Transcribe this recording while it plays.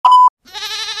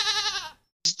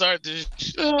start this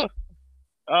show.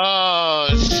 Oh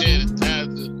shit!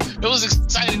 It was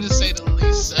exciting to say the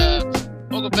least.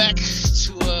 Welcome back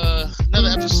to another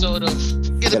episode of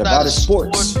Forget About It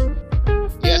Sports.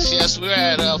 Yes, we're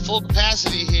at full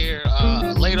capacity here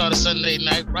late on a Sunday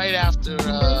night, right after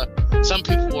some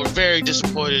people were very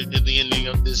disappointed in the ending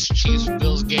of this Chiefs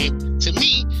Bills game. To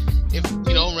me, if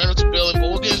you know, Reynolds Bill, but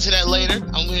we'll get into that later.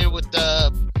 I'm here with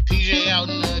PJ out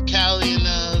in Cali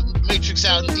and Matrix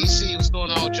out in DC. What's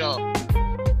going on with y'all?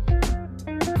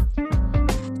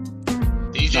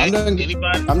 DJ,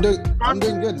 anybody? I'm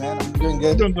doing good, man. I'm doing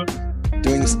good.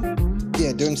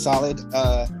 Doing solid.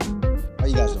 How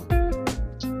you guys doing?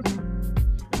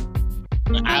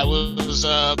 I was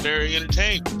very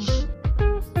entertained.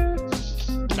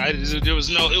 There was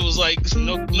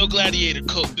no gladiator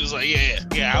coat. It was like,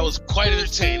 yeah. I was quite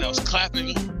entertained. I was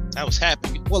clapping. I was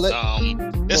happy.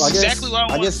 That's exactly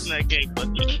what I wanted from that game.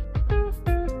 But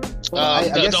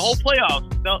the whole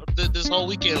playoffs, this whole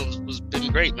weekend was been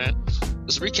great, man.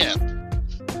 Let's recap.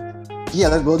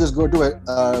 Yeah, we'll just go do it.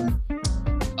 Before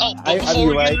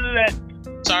we get into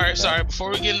that, sorry.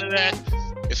 Before we get into that,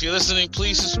 if you're listening,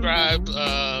 please subscribe.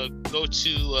 Go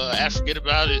to @Forget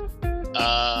About It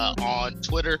on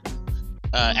Twitter,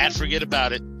 @Forget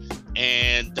About It,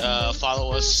 and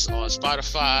follow us on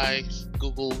Spotify,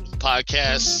 Google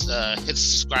Podcasts. Hit the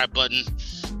subscribe button.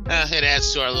 It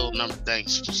adds to our little number.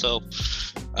 Thanks. So,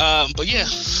 but yeah,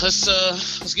 let's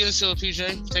get into it.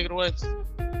 PJ, take it away.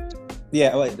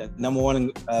 Yeah, number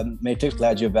one, Matrix,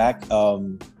 glad you're back.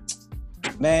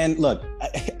 Man, look,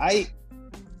 I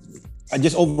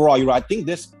just overall, you're right. I think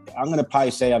I'm going to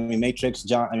probably say, Matrix,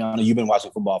 John, I know you've been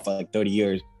watching football for like 30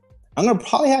 years. I'm going to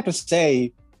probably have to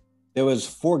say there was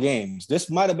 4 games. This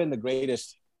might have been the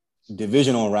greatest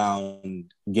divisional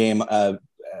round game,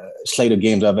 slate of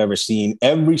games I've ever seen.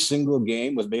 Every single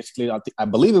game was basically, I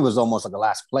believe it was almost like a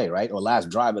last play, right? Or last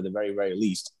drive at the very, very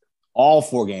least. All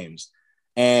 4 games.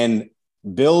 And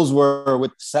Bills were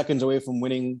with seconds away from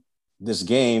winning this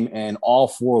game, and all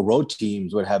 4 road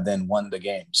teams would have then won the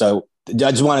game. So I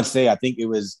just wanted to say,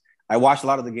 I watched a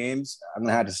lot of the games. I'm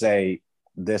going to have to say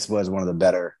this was one of the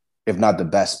better, if not the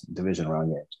best, division round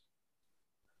games.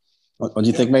 What do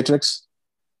you think, Matrix?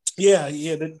 Yeah,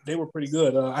 they were pretty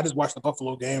good. I just watched the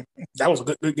Buffalo game. That was a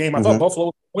good game. I thought Buffalo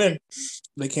would win.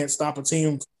 They can't stop a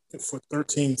team for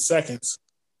 13 seconds.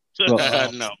 No,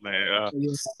 man.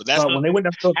 When they went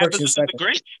down to 13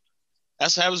 seconds.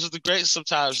 That's what happens with the greats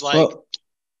sometimes. Like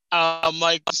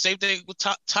the same thing with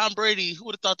Tom Brady. Who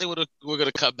would have thought they were going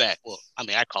to come back? Well,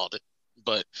 I called it,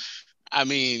 but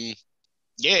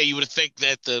you would think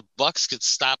that the Bucs could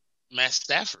stop Matt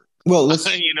Stafford. Well, let's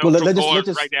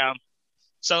just right down.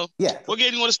 So yeah, what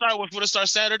game you want to start with? Want to start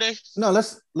Saturday? No,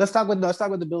 let's start with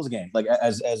the Bills game. Like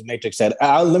as Matrix said,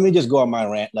 let me just go on my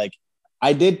rant. Like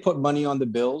I did put money on the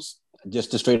Bills just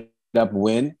to straight up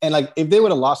win, and like if they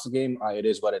would have lost the game, it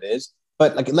is what it is.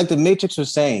 But like the Matrix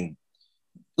was saying,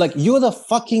 like you're the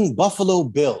fucking Buffalo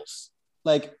Bills.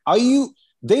 Like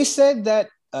they said that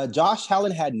Josh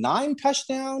Allen had 9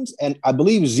 touchdowns and I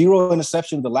believe 0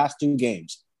 interceptions the last 2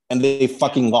 games, and they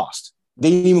fucking lost.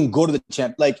 They didn't even go to the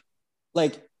champ. Like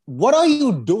what are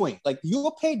you doing? Like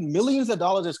you're paid millions of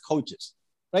dollars as coaches.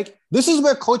 Like this is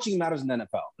where coaching matters in the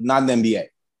NFL, not in the NBA.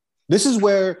 This is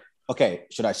where, okay,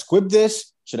 should I squib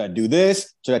this? Should I do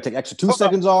this? Should I take extra 2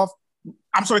 seconds off?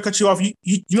 I'm sorry to cut you off. You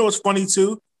know what's funny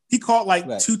too? He called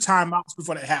 2 timeouts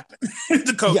before that happened.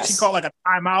 The coach, He called a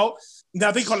timeout.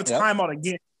 Now they called a timeout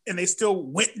again, and they still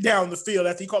went down the field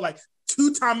after he called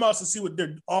 2 timeouts to see what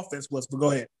their offense was. But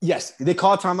go ahead. Yes, they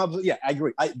called timeout. Yeah, I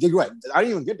agree. You're right. I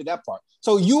didn't even get to that part.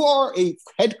 So you are a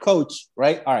head coach,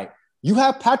 right? All right. You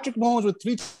have Patrick Mahomes with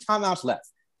 3 timeouts left.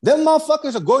 Them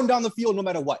motherfuckers are going down the field no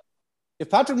matter what. If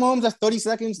Patrick Mahomes has 30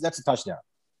 seconds, that's a touchdown,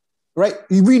 right?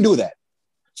 You redo that.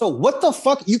 So what the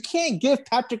fuck? You can't give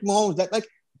Patrick Mahomes that,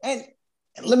 and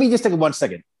let me just take 1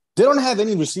 second. They don't have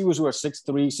any receivers who are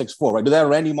 6'3", 6'4", right? Do they have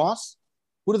Randy Moss?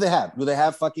 Who do they have? Do they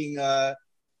have fucking,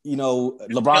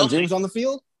 LeBron Kelsey. James on the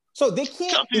field? So they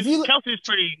can't. Kelsey's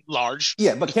pretty large.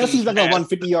 Yeah, but Kelsey's not going to run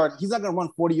 50 yards. He's not going to run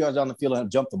 40 yards down the field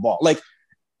and jump the ball. Like,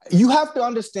 you have to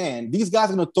understand, these guys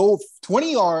are going to throw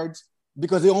 20 yards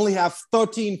because they only have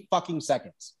 13 fucking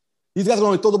seconds. These guys are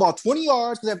going to throw the ball 20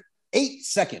 yards because they have 8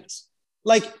 seconds.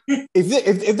 Like,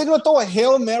 if they're going to throw a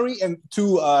Hail Mary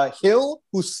to Hill,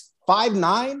 who's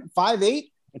 5'9", 5'8",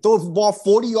 and throw the ball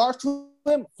 40 yards to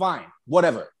him, fine,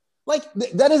 whatever. Like,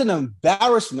 that is an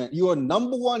embarrassment. You are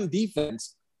number 1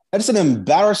 defense. That's an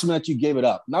embarrassment that you gave it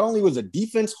up. Not only was the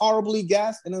defense horribly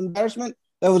gassed, an embarrassment,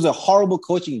 that was a horrible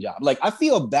coaching job. Like, I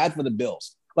feel bad for the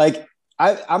Bills. Like,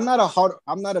 I'm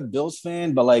not a Bills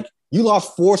fan, but like you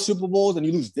lost 4 Super Bowls and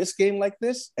you lose this game like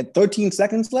this at 13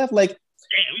 seconds left. Like,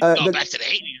 damn, we go back to the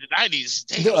 80s, the 90s.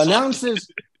 Damn, the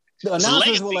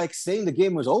announcers were like saying the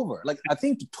game was over. Like, I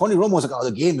think Tony Romo was like, "Oh,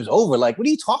 the game is over." Like, what are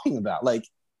you talking about? Like,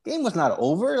 game was not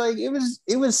over. Like, it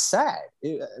was sad.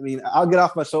 I mean, I'll get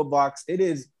off my soapbox. It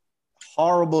is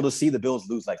horrible to see the Bills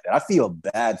lose like that. I feel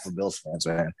bad for Bills fans,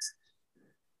 man.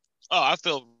 Oh, I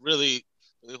feel really,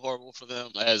 really horrible for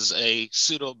them as a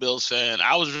pseudo Bills fan.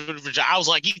 I was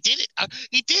like, he did it.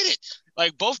 He did it.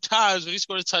 Like both times when he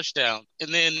scored a touchdown.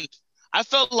 And then I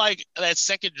felt like that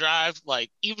second drive, like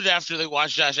even after they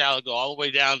watched Josh Allen go all the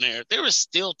way down there, they were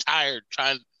still tired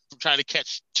trying to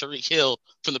catch Tyreek Hill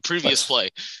from the previous play.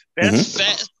 That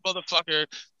fat motherfucker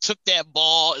took that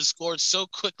ball and scored so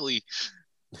quickly.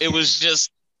 It was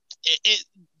just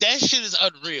that shit is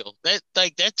unreal. That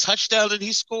touchdown that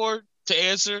he scored to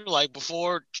answer, like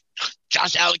before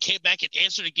Josh Allen came back and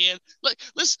answered again. Like,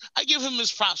 I give him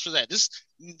his props for that.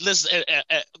 Let's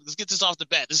get this off the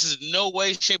bat. This is no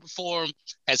way, shape, or form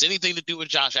has anything to do with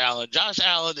Josh Allen. Josh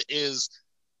Allen is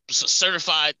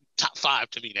certified top 5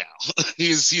 to me now.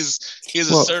 he's a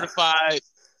certified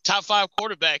top 5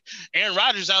 quarterback. Aaron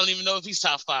Rodgers, I don't even know if he's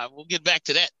top 5. We'll get back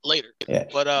to that later. Yeah.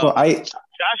 But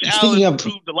Josh Allen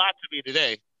proved a lot to me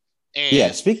today.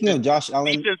 And speaking of Josh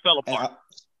Allen, defense fell apart.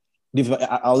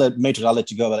 I'll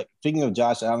let you go. But like, speaking of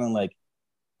Josh Allen, like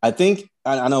I think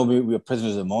I know we're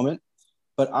prisoners of the moment,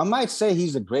 but I might say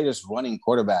he's the greatest running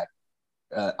quarterback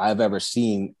I've ever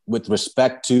seen with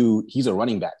respect to he's a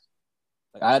running back.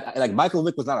 Like Michael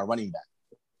Vick was not a running back.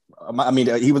 I mean,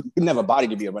 he didn't have a body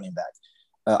to be a running back.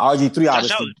 RG3 obviously.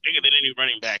 Josh Allen is bigger than any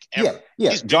running back ever.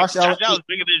 Yeah. Josh Allen is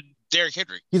bigger than Derrick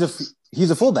Henry. He's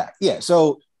a fullback. Yeah,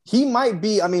 so he might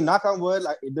be. I mean, knock on wood.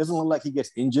 Like, it doesn't look like he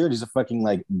gets injured. He's a fucking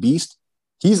like beast.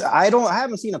 I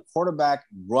haven't seen a quarterback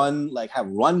have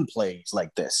run plays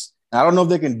like this. I don't know if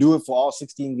they can do it for all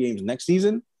 16 games next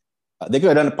season. They could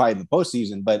have done it probably in the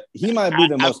postseason, but he might be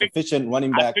the most efficient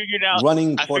running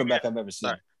quarterback I've ever seen.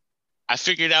 Sorry. I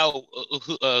figured out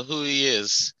who he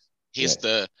is. He's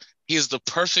the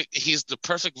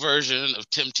perfect version of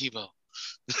Tim Tebow.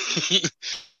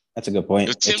 That's a good point.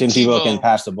 If Tim Tebow can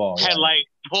pass the ball. Had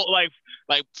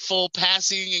full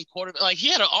passing and quarterback. Like, he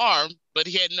had an arm, but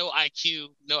he had no IQ,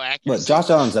 no accuracy. But Josh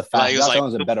Allen's a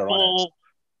better runner.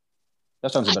 I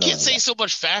can't say so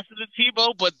much faster than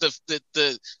Tebow, but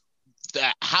the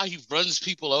how he runs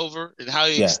people over and how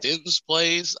he extends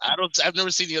plays. I've never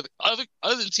seen the other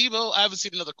than Tebow. I haven't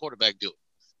seen another quarterback do it.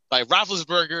 Like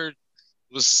Roethlisberger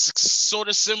was sort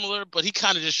of similar, but he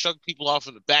kind of just shrugged people off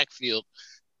in the backfield.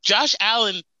 Josh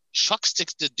Allen truck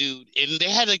sticks the dude, and they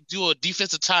had to do a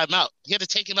defensive timeout. He had to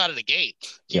take him out of the game.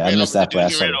 I missed that play.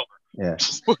 Yeah,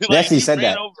 they actually said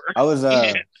that. I was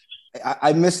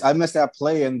I missed that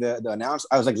play, and the announcer.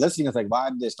 I was like listening. I was like, why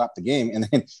did they stop the game? And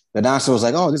then the announcer was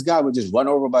like, "Oh, this guy was just run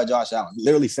over by Josh Allen." He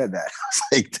literally said that. I was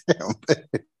like,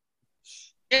 "Damn."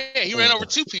 Yeah, he ran over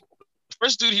 2 people. The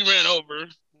first dude he ran over,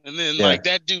 and then like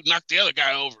that dude knocked the other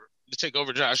guy over to take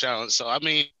over Josh Allen. So I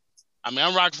mean, I'm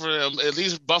rocking for them. At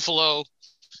least Buffalo,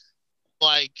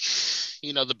 like,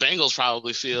 you know, the Bengals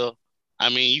probably feel. I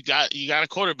mean, you got a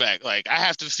quarterback. Like, I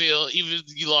have to feel, even if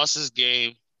you lost this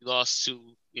game, you lost to,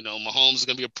 you know, Mahomes is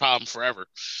gonna be a problem forever,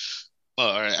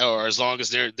 or as long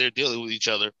as they're dealing with each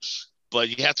other. But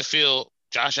you have to feel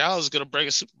Josh Allen is gonna bring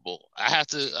a Super Bowl. I have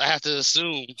to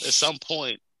assume at some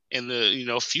point in the, you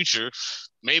know, future,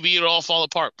 maybe it'll all fall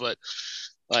apart. But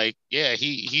like, yeah,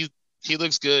 he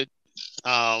looks good.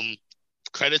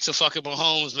 Credit to fucking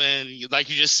Mahomes, man. Like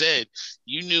you just said,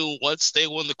 you knew once they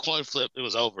won the coin flip, it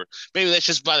was over. Maybe that's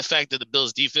just by the fact that the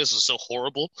Bills' defense was so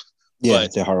horrible. Yeah,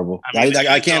 they're horrible. I mean,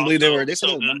 I can't believe they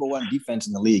said the number 1 defense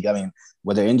in the league. I mean,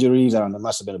 with their injuries, I don't know, there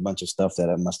must have been a bunch of stuff that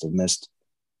I must have missed.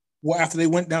 Well, after they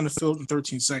went down the field in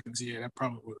 13 seconds, that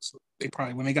probably was.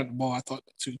 When they got the ball, I thought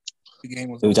the game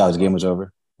was over. The game was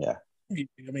over? Yeah.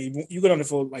 I mean, you go down the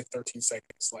field like 13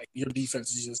 seconds, like your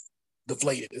defense is just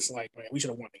deflated. It's like, man, we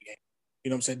should have won the game. You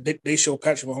know what I'm saying? They showed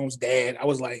Patrick Mahomes' dad. I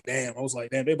was like, damn,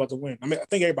 they about to win. I mean, I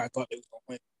think everybody thought they was going to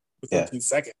win with 13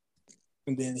 seconds.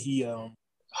 And then he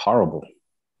horrible.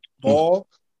 Ball,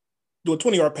 do a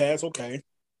 20-yard pass, okay.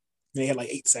 They had like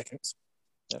 8 seconds.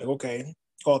 Like, okay.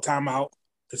 Call a timeout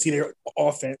to see their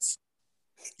offense.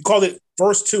 He called it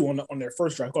first 2 on their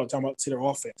first drive. He called a timeout to see their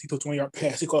offense. He took a 20-yard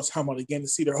pass. He called a timeout again to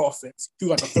see their offense. He threw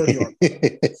like a 30-yard.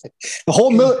 The whole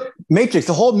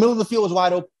middle of the field was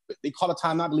wide open. They called a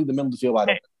timeout to leave the middle of the field wide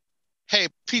open. Hey,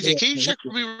 PJ, can you check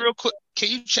for me real quick? Can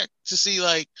you check to see,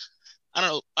 like, I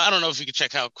don't know if you can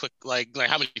check how quick, like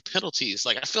how many penalties.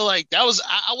 Like, I feel like that was.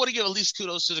 I want to give at least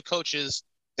kudos to the coaches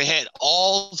They had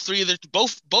all three of their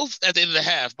both at the end of the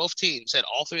half. Both teams had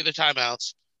all three of their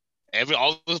timeouts.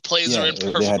 All the plays are in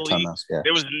perfectly. They had timeouts. Yeah.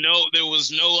 There was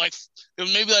no like there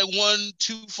was maybe like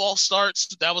 1-2 false starts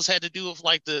that had to do with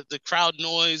like the crowd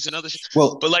noise and other shit.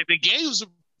 Well, but like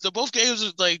both games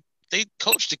are like they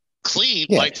coached it clean.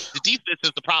 Yeah. Like the defense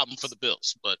is the problem for the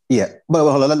Bills. But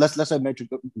hold on. Let's have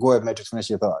Matrix go ahead. Matrix, finish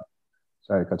your thought.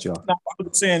 Sorry to cut you off. No, I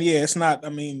was saying, it's not. I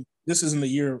mean, this isn't the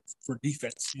year for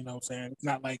defense. You know what I'm saying? It's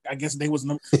not like, I guess they was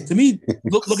to me,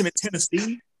 looking at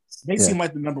Tennessee, they seem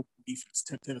like the number one defense.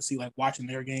 Tennessee, like watching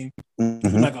their game,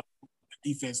 like a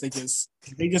defense. They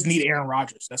just need Aaron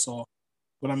Rodgers. That's all.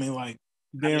 But I mean, like,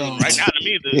 they're right now to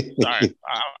me, sorry,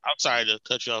 I'm sorry to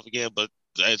cut you off again, but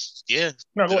that's the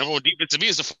number one defense to me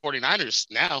is the 49ers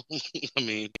now. I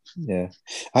mean, all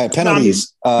right,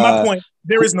 penalties. My point: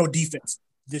 there is no defense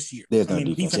this year. There's no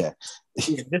defense.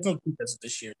 There's no defense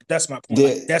this year. That's my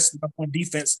point. That's the one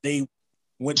defense they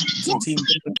went to team.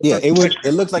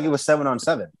 It looks like it was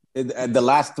 7-on-7. The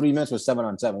last 3 minutes was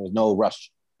 7-on-7. There was no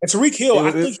rush. And Tariq Hill,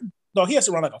 I think he has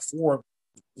to run like a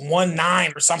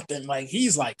 4.19 or something. Like,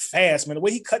 he's like fast, man. The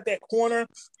way he cut that corner,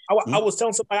 I was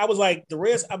telling somebody, I was like,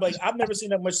 I've never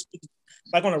seen that much.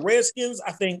 Like on the Redskins,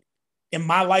 I think in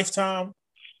my lifetime.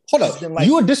 Hold up,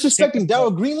 you are disrespecting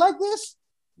Darryl Green like this?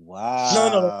 Wow.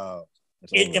 No.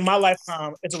 In my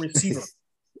lifetime, it's a receiver.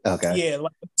 Okay. Yeah,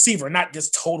 like a receiver, not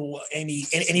just total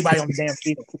anybody on the damn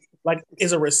field. Like,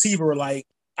 is a receiver. Like,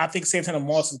 I think Santana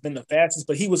Moss has been the fastest,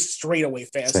 but he was straight away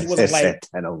fast. He wasn't like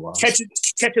catch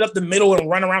it up the middle and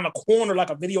run around the corner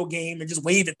like a video game and just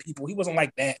wave at people. He wasn't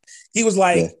like that. He was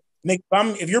like, Nick,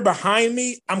 if you're behind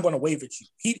me, I'm going to wave at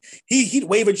you. He'd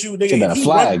wave at you. He'd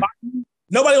flag.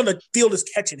 Nobody on the field is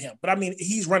catching him, but I mean,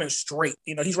 he's running straight.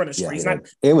 You know, he's running straight. He's not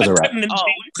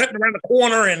cutting around the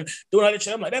corner and doing all that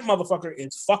shit. I'm like, that motherfucker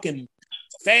is fucking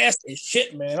fast as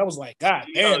shit, man. I was like, God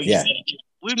damn.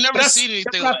 We've never seen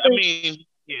anything like. I mean,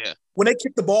 when they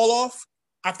kicked the ball off,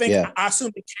 I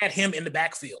assumed they had him in the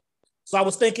backfield. So I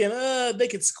was thinking, they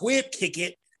could squib kick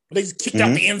it, but they just kicked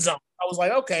out the end zone. I was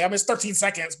like, okay, I mean, it's 13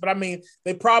 seconds, but I mean,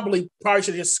 they probably should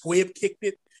have just squib kicked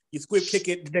it. You squib kick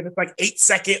it, then it's like 8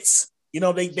 seconds. You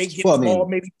know, they get the ball,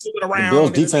 maybe pull it around. The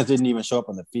Bills defense didn't even show up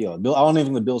on the field. I don't even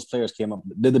think the Bills players came up.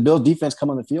 Did the Bills defense come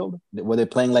on the field? Were they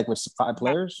playing like with 5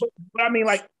 players? But I mean,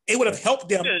 like, it would have helped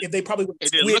them if they probably would have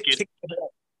squib kicked the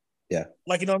ball. Yeah.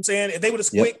 Like, you know what I'm saying? If they would have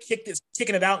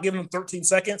kicking it out, giving them 13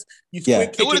 seconds, you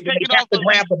squib kick it, would have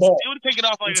grab the ball. It would have taken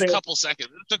off like a couple seconds.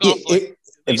 It took off like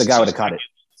if the guy would have caught it.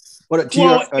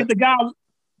 If the guy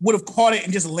would have caught it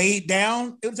and just laid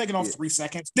down, it would have taken off 3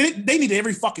 seconds. They needed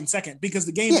every fucking second because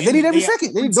the game. Yeah, they need every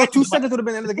second. Those 2 seconds would have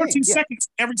been the end of the game. 13 seconds,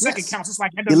 every second counts. It's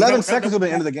like 11 seconds would have been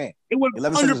the end of the game. It would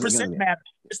 100% matter.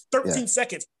 It's 13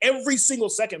 seconds. Every single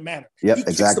second matters. Yep,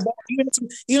 exactly. The ball,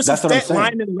 even some fat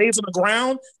lineman lays on the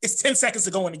ground, it's 10 seconds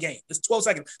to go in the game. It's 12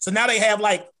 seconds. So now they have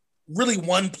like really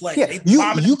one play. Yeah,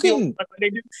 you can.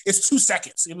 It's 2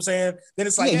 seconds. You know what I'm saying? Then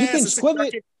it's like you can squib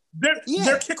it.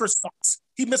 Their kicker sucks.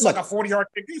 He missed like a 40-yard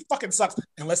kick. He fucking sucks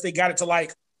unless they got it to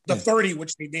like the 30,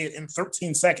 which they did in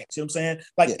 13 seconds. You know what I'm saying?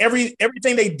 Like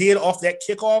everything they did off that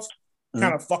kickoff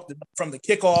kind of fucked it up from the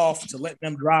kickoff to letting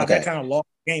them drive. That kind of lost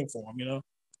the game for them, you know?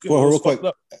 Well, real quick,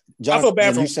 John, I feel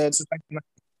bad for him.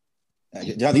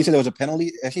 John, you said there was a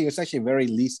penalty. Actually, it's actually very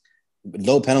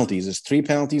low penalties. There's 3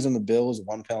 penalties on the Bills,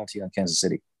 1 penalty on Kansas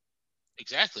City.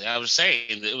 Exactly. I was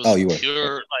saying it was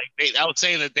pure. Like I was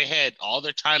saying that they had all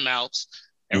their timeouts.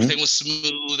 Everything was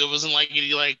smooth. There wasn't like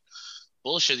any like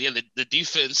bullshit. Yeah, the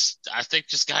defense I think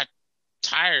just got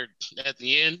tired at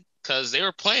the end because they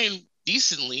were playing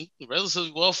decently,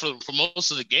 relatively well for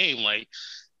most of the game. Like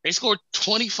they scored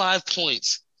 25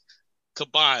 points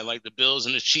combined, like the Bills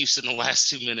and the Chiefs in the last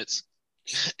 2 minutes.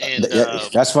 And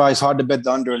that's why it's hard to bet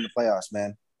the under in the playoffs,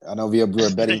 man. I know we're a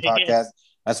betting podcast.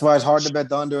 That's why it's hard to bet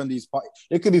the under in these.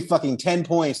 It could be fucking 10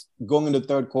 points going into the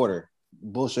third quarter.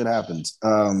 Bullshit happens.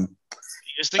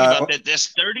 Just think about that. There's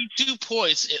 32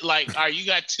 points. You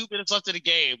got 2 minutes left in the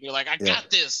game. You're like, I got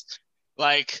this.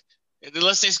 Like,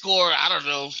 unless they score, I don't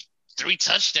know, 3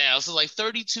 touchdowns. So like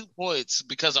 32 points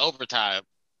because of overtime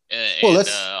and all that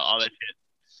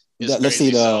shit. Let's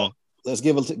see. Let's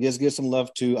give some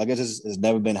love to. I guess this has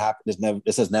never been happened.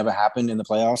 This has never happened in the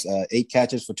playoffs. 8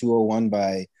 catches for 201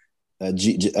 by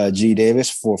G. Davis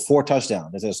for 4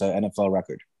 touchdowns. That's an NFL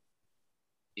record.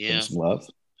 Yeah. Some love.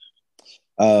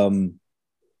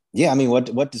 I mean,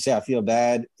 what to say? I feel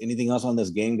bad. Anything else on this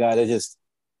game, guys?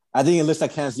 I think it looks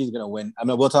like Kansas City is going to win. I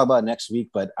mean, we'll talk about it next week,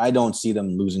 but I don't see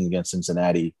them losing against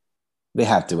Cincinnati. They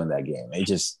have to win that game. They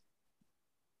just,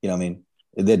 you know what I mean?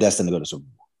 They're destined to go to Super Bowl.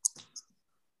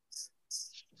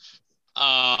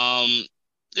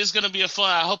 it's gonna be a fun.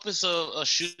 I hope it's a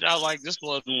shootout like this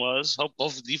one was. Hope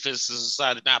both defenses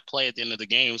decide to not play at the end of the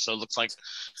game, so it looks like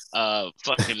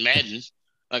fucking Madden,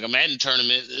 like a Madden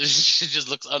tournament. It just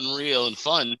looks unreal and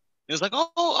fun. It's like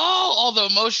all the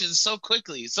emotions so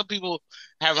quickly. Some people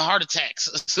having heart attacks.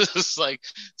 It's like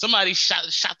somebody shot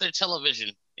their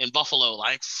television in Buffalo,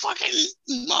 like fucking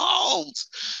Mahomes.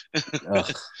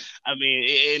 I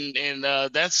mean, and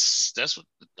that's what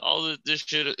all of this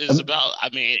shit is about. I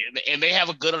mean, and they have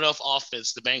a good enough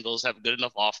offense. The Bengals have a good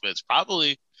enough offense.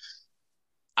 Probably,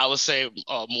 I would say,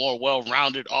 a more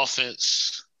well-rounded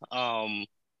offense than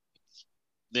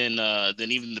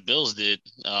even the Bills did.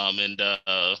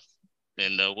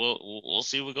 We'll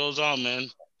see what goes on, man.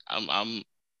 I'm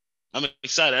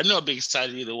excited. I know I'll be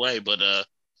excited either way, but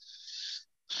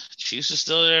Chiefs are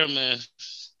still there, man,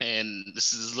 and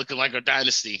this is looking like a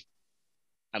dynasty.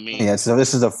 I mean, yeah. So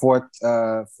this is the fourth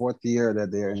year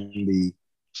that they're in the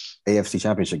AFC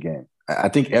Championship game. I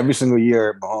think every single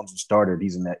year Mahomes has started,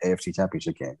 he's in that AFC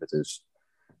Championship game.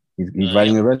 He's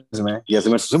writing the resume. He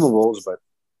hasn't went to Super Bowls, but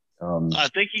I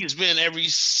think he's been every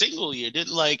single year.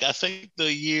 I think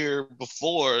the year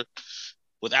before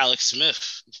with Alex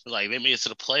Smith, like they made it to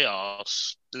the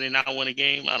playoffs. Did they not win a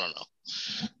game? I don't know.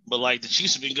 But like the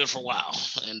Chiefs have been good for a while.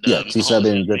 And Chiefs have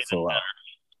been good for a while.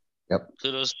 Yep.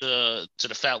 Kudos to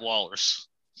the Fat Wallers.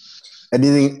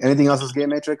 Anything else this game,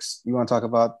 Matrix? You want to talk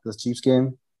about the Chiefs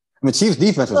game? I mean, Chiefs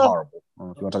defense was horrible. If you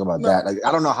want to talk about that, like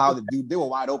I don't know how they were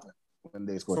wide open when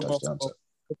they scored touchdowns. So.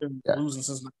 They've been losing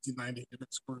since 1990. They've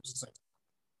been scoring since.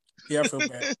 Yeah, I feel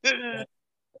bad.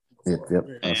 Yep.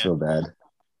 I feel bad.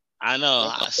 I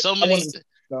know. So many.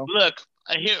 Look.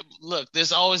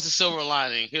 There's always the silver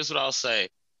lining. Here's what I'll say.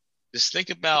 Just think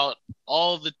about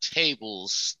all the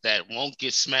tables that won't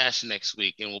get smashed next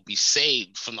week and will be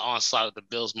saved from the onslaught of the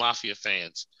Bills Mafia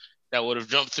fans that would have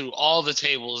jumped through all the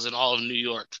tables in all of New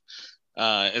York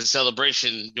in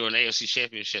celebration during the AFC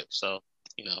Championship. So,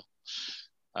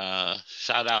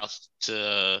 shout out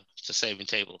to saving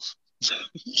tables.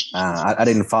 I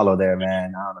didn't follow there,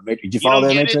 man. I don't know. Did you follow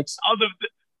there, Matrix?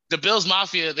 The Bills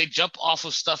Mafia, they jump off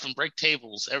of stuff and break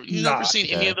tables. You never seen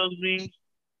any of those memes?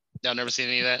 Y'all never seen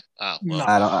any of that? Oh, well.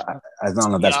 I don't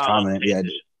know if that's prominent. Yeah,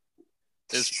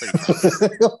 it's pretty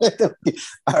prominent.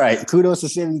 All right, kudos to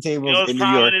saving tables in New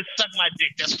York. Suck my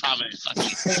dick. That's prominent.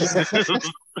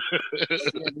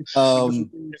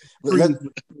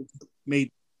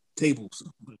 Made tables.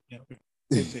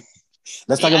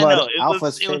 Let's talk about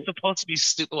Alpha's. It was supposed to be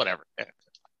stupid. Whatever.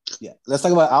 Yeah, let's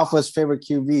talk about Alpha's favorite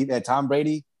QB, Tom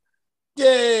Brady.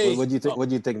 Yay! What do you think? What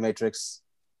do you think, Matrix?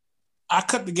 I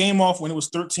cut the game off when it was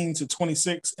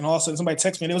 13-26, and all of a sudden somebody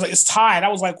texted me and it was like, it's tied. I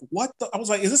was like, what the? I was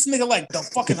like, is this nigga like the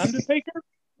fucking Undertaker?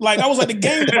 Like, I was like, the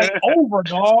game's like over,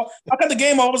 dog. I cut the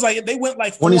game off. I was like, they went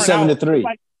like 27-3.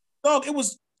 Like, dog, it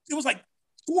was like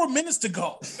 4 minutes to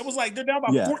go. It was like they're down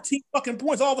by 14 fucking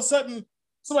points. All of a sudden,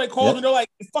 somebody called and they're like,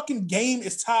 the fucking game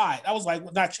is tied. I was like,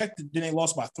 when I checked it, then they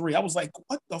lost by 3. I was like,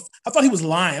 what the? I thought he was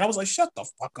lying. I was like, shut the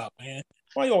fuck up, man.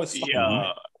 Why you always fucking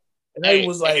lying? And it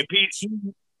was like,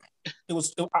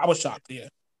 I was shocked. Yeah,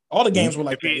 all the games were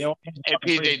like that. Hey,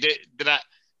 PJ, did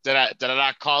I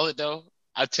not call it though?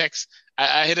 I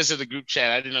hit us in the group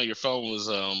chat. I didn't know your phone was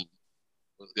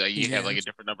you have like a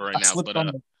different number right now. But on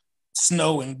the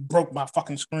snow and broke my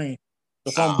fucking screen.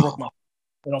 The phone broke my.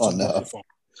 No!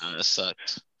 That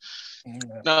sucks.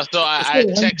 Yeah. No, so I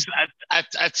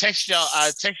text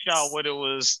y'all when it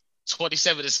was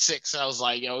 27-6. I was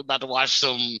like, yo, we're about to watch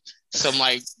some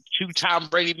like two Tom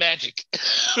Brady magic.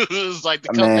 It was like the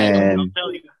comeback.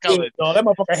 No, that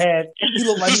motherfucker he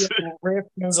looked like he had the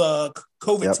Redskins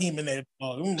COVID team in there.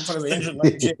 Motherfuckers injured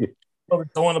like shit.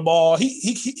 Throwing the ball.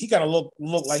 He kind of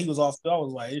looked like he was off. I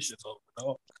was like, this shit's over,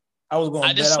 dog. I was going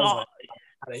to bet. I was like,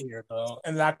 out of here, dog.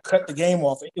 And then I cut the game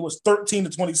off. It was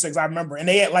 13-26. I remember, and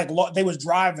they had like they was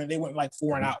driving. They went like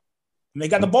 4 and out. And they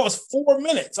got the ball. It was 4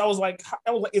 minutes. I was like,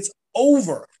 it's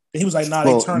over. And he was like, nah,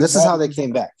 they turned. This is how they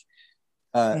came back.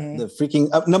 The freaking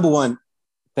number one,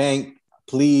 thank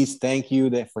you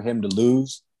for him to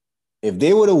lose. If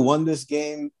they would have won this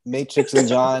game, Matrix and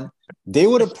John, they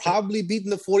would have probably beaten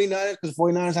the 49ers because the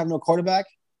 49ers have no quarterback.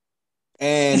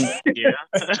 And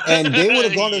they would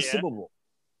have gone to the Super Bowl.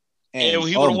 And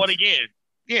he would have won again.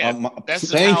 Yeah.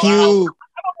 Thank you. I don't know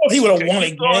if he would have won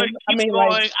again. I mean,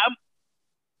 like,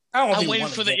 I'm waiting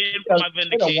for the end for my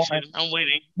vindication. I'm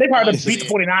waiting. They probably beat the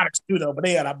 49ers too, though, but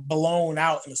they got blown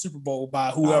out in the Super Bowl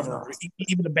by whoever,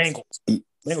 even the Bengals.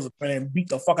 Bengals are playing, beat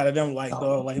the fuck out of them. Like,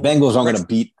 Bengals aren't going to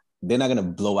beat they're not gonna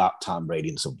blow out Tom Brady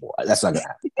in the Super Bowl. That's not gonna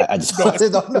happen. I just don't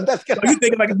know that's gonna you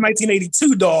thinking like it's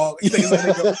 1982, dog. You thinking like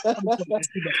I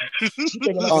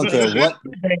don't care what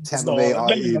Tampa Bay are,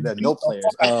 no players.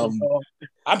 I'm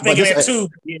thinking that too.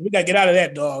 Yeah, we gotta get out of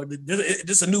that, dog. This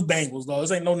is a new Bengals, dog.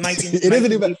 This ain't no 19. It is a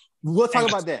new Bengals. We'll talk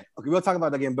about that. Okay, we'll talk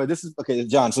about that again. But this is okay,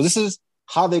 John. So this is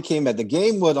how they came back. The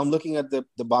game was. I'm looking at the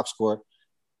box score.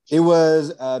 It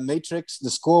was Matrix. The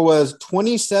score was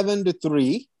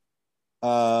 27-3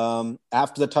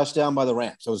 after the touchdown by the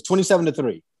Rams. So it was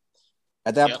 27-3.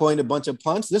 At that point, a bunch of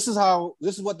punts. This is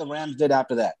what the Rams did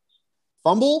after that.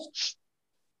 Fumble.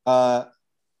 I'm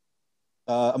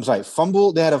sorry,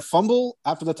 fumble. They had a fumble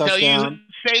after the touchdown. No, you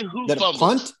say who fumbled.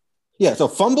 Punt. Yeah, so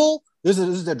fumble. This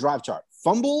is their drive chart.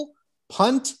 Fumble,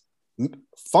 punt,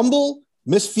 fumble,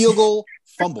 missed field goal,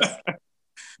 fumble.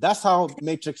 That's how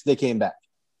Matrix they came back.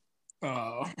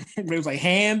 It was like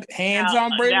hands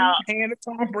on Brady, hand to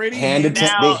Tom Brady. They hand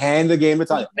the game to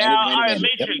Tom. Now, all right,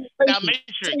 Matrix.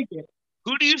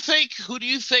 Who do you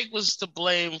think was to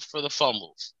blame for the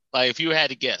fumbles? Like, if you had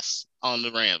to guess on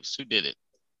the Rams, who did it?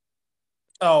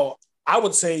 Oh, I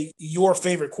would say your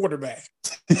favorite quarterback.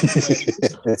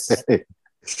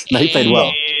 No, he played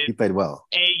well.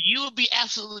 And you would be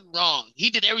absolutely wrong.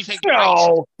 He did everything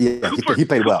right. Yeah, he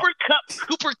played well.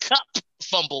 Cooper Kupp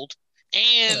fumbled,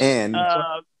 and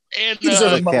Cam Akers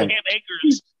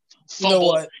fumbled. You know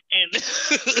what? And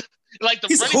like the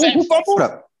running back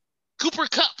fumbled? Cooper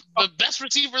Kupp, the best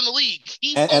receiver in the league.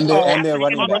 And they're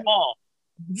running back. The ball.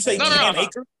 Did you say Cam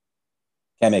Akers?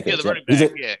 Cam Akers. Yeah, the running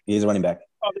back. He's a running back.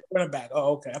 Oh, the running back.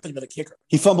 Oh, okay. I think about the kicker.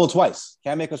 He fumbled twice.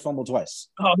 Cam Akers fumbled twice.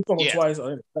 Oh, he fumbled twice.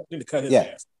 I need to cut his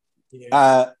ass.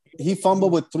 Yeah. He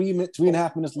fumbled with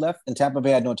 3.5 minutes left, and Tampa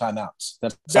Bay had no timeouts.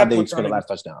 That's how they scored the last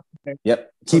touchdown. Okay.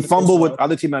 Yep. He fumbled with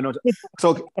other team had no time.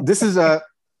 So this is just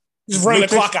running the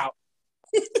clock out.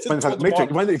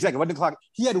 Matrix, exactly. Run the clock.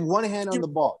 He had one hand on the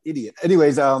ball. Idiot.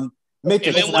 Anyways,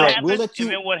 Matrix. And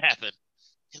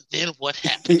then what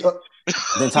happened?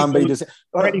 Then Tom Brady just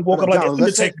woke up like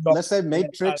let's say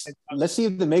Matrix. Let's see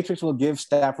if the Matrix will give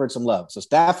Stafford some love. So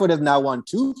Stafford has now won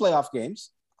 2 playoff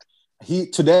games.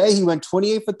 Today he went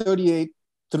 28 for 38,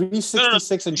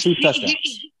 366 and 2 touchdowns.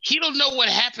 He don't know what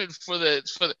happened for the.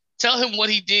 Tell him what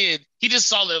he did. He just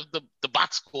saw the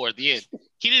box score at the end.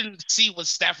 He didn't see what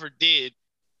Stafford did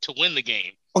to win the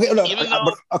game.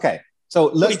 Okay,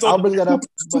 so I'll bring that up.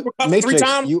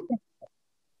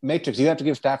 Matrix, you have to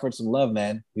give Stafford some love,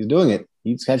 man. He's doing it.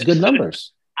 He has good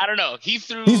numbers. I don't know. He's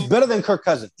better than Kirk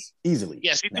Cousins, easily.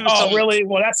 Yes, he threw really?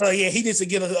 Well, he needs to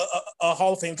get a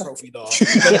Hall of Fame trophy, dog.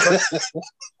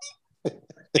 And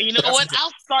you know what?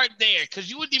 I'll start there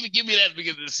because you wouldn't even give me that at the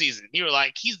beginning of the season. You were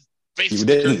like, he's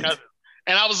basically Kirk Cousins.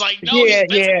 And I was like, no, yeah.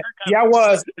 I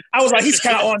was like, he's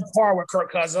kind of on par with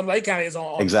Kirk Cousins. I'm like, he kind of is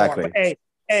on exactly. par. But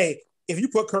hey, if you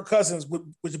put Kirk Cousins with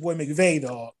your boy McVay,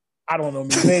 dog, I don't know.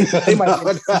 They might. I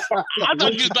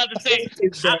thought you was about to say.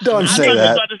 Don't say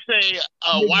that. I thought you was about to say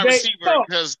wide receiver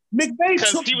because McVay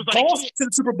took golf to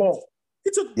the Super Bowl.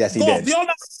 He took golf.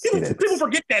 People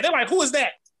forget that. They're like, who is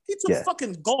that? He took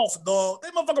fucking golf, dog.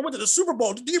 That motherfucker went to the Super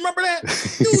Bowl. Do you remember that?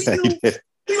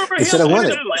 You remember him winning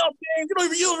the playoff game? You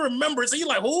don't even remember it. So you're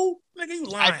like, who? Nigga, you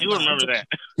lying. I do remember that.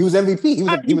 He was MVP. He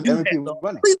was MVP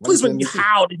running. Please,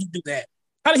 how did he do that?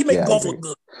 How did he make golf look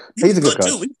good? He's a good coach.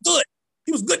 Too. He was good.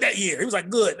 He was good that year. He was like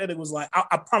good. And it was like,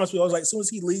 I promise you, I was like, as soon as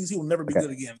he leaves, he will never be good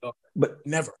again, though. But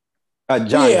never.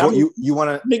 John, you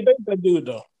want to McVay do it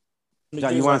though.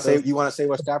 John, you want to say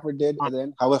what Stafford did, and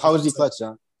then how was he clutch,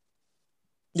 John?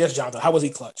 Yes, Jonathan. How was he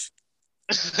clutch?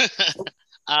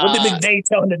 What did McVay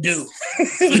tell him to do?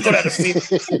 Go down the field.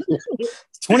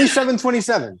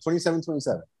 27-27.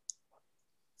 27-27.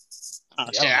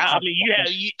 I mean, you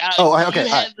have. Okay. All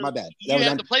right, my bad. You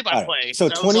have the play-by-play. Right. So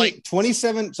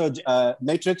 27. So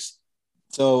Matrix.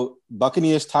 So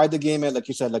Buccaneers tied the game at, like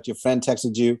you said, like your friend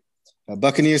texted you.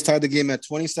 Buccaneers tied the game at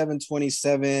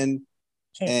 27-27,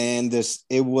 and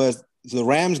the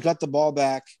Rams got the ball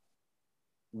back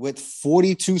with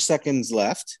 42 seconds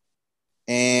left,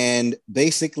 and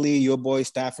basically your boy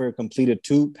Stafford completed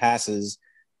 2 passes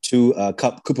to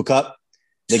Cooper Kupp.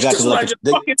 They got to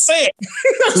fucking say it.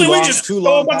 So we just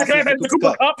throw a bunch of guys to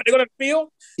Cooper Kupp and they go to the field.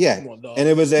 Yeah, and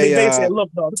it was they said,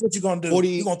 "Look, dog, this is what you're gonna do.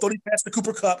 You're gonna throw these passes to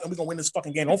Cooper Kupp, and we're gonna win this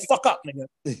fucking game. Don't fuck up, nigga.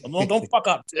 Don't fuck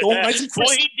up. Don't mention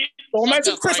Chris. Don't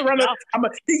mention Chris around the.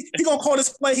 He gonna call this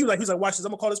play. He was like, watch this.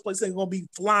 I'm gonna call this play. He's gonna be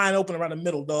flying open around the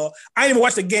middle, dog. I didn't even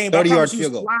watch the game. 30-yard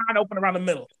field goal. Flying open around the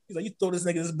middle. He's like, you throw this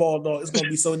nigga this ball, dog. It's gonna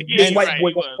be so. White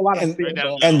boy gonna fly on the field,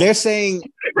 dog. And they're saying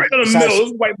right in the middle,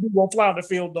 this white boy gonna fly on the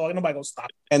field, dog. Ain't nobody gonna stop.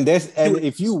 And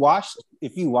if you watch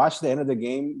the end of the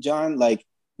game, John, like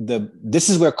this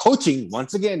is where coaching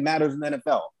once again matters in the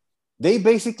NFL. They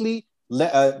basically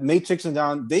Matrix and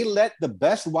John. They let the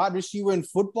best wide receiver in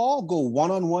football go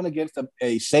 1-on-1 against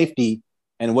a safety,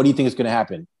 and what do you think is going to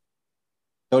happen?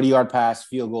 30-yard pass,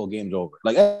 field goal, game's over.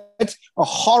 Like it's a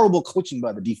horrible coaching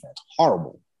by the defense.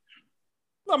 Horrible.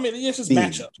 I mean, it's just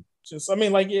matchup. No,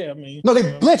 they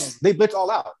blitzed. They blitzed all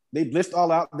out. They blitzed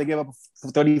all out. They gave up a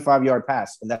 35-yard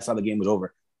pass, and that's how the game was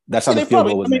over. That's how the field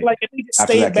goal was made. Like if he just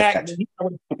stayed back, he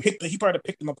probably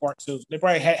picked them apart too. They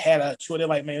probably had a choice. They're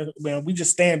like, man, we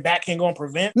just stand back and go and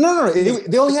prevent. No.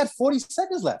 They only had 40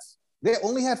 seconds left.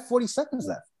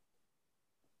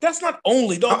 That's not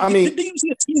only, though. I mean, did you see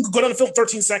a team go down the field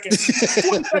 13 seconds?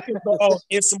 40 seconds, though,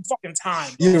 is some fucking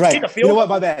time. You're right. You know what?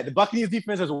 My bad. The Buccaneers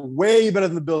defense is way better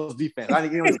than the Bills defense. I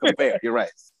think you don't compare. You're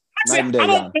right. I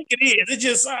don't think it is. It's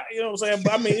just, you know what I'm saying?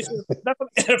 But I mean, it's just, that's what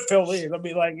the NFL is. I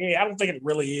mean, like, yeah, I don't think it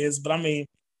really is. But I mean,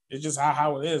 it's just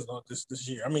how it is, though, this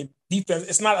year. I mean, defense,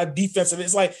 it's not a defensive.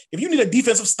 It's like, if you need a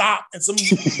defensive stop and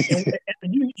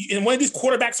and one of these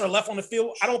quarterbacks are left on the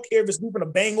field, I don't care if it's moving the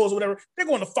Bengals or whatever, they're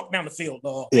going to fuck down the field,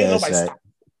 dog. Yeah, nobody stop.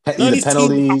 The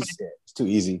penalties, it's too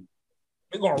easy.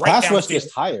 They're going right down the field.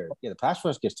 Gets tired. Yeah, the pass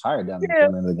rush gets tired down the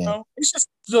end of the game. No, it's just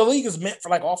the league is meant for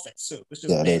like offense too. It's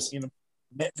just meant,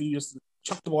 meant for you just to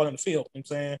chuck the ball in the field. You know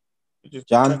what I'm saying? Just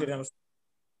John? Chuck it down the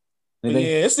field.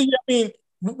 Yeah, it's the, I mean,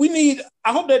 we need.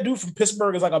 I hope that dude from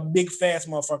Pittsburgh is like a big, fast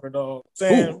motherfucker, dog.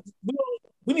 Saying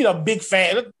we need a big,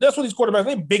 fast. That's what these quarterbacks.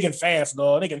 They're big and fast,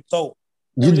 dog. They can throw.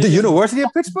 The University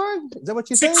of Pittsburgh? Is that what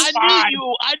you said? I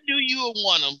knew you would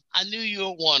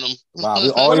want him. Wow,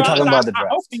 we're already talking about the draft. I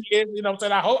hope he is. You know what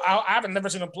I'm saying? I haven't never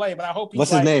seen him play, but I hope he's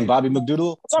What's his name? Bobby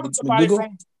McDoodle? Talking to somebody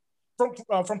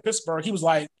from Pittsburgh. He was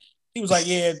like,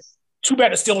 yeah, too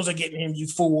bad the Steelers are getting him, you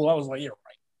fool. I was like, yeah, right.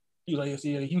 He was like,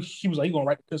 yeah, he was like, he's going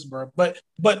right to Pittsburgh. But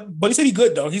he said he's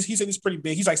good though. He said he's pretty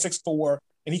big. He's like 6'4",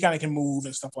 and he kind of can move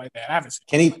and stuff like that. I haven't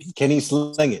seen Can he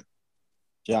sling it?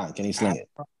 John, can he sling it?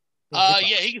 Yeah,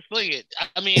 he can sling it.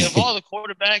 I mean, of all the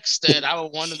quarterbacks that I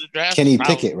would want in the draft, Kenny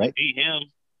Pickett, right? Be him.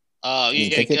 Kenny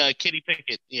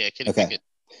Pickett. Yeah, Kenny Pickett.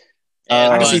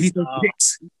 And, I can see these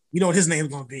picks. You know what his name's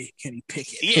going to be? Kenny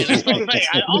Pickett. Yeah, that's what I'm saying.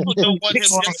 I also don't want him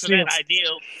just to that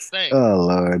ideal thing. Oh,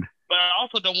 Lord. But I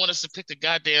also don't want us to pick the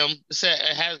goddamn.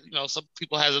 Some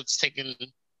people have us taking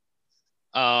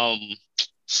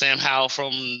Sam Howell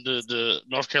from the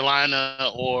North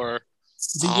Carolina or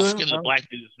I'm forgetting the black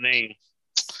dude's name.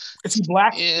 Is he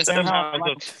black? Yeah, Sam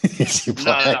Howell. Is he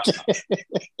black?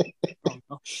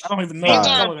 No. I don't even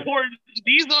know.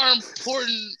 These are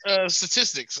important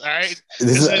statistics. All right.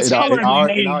 Being black.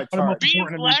 I don't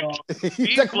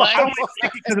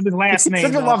like because of his last name. I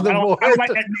don't like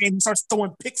that name. He starts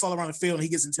throwing picks all around the field, and he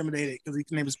gets intimidated because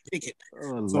his name is Pickett.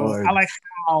 Oh, so Lord. I like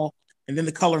how, and then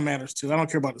the color matters too. I don't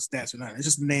care about the stats or not. It's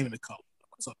just the name and the color.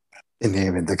 The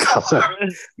name and the color.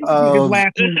 His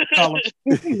last name and the color.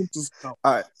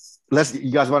 All right.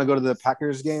 You guys want to go to the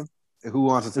Packers game? Who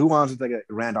wants to take a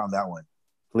rant on that one?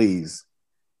 Please.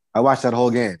 I watched that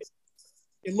whole game.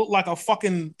 It looked like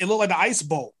the Ice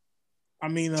Bowl. I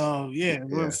mean, a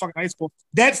fucking Ice Bowl.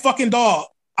 That fucking dog.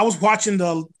 I was watching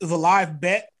the live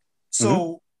bet.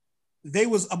 So they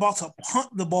was about to punt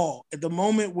the ball. At the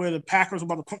moment where the Packers were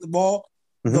about to punt the ball,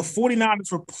 the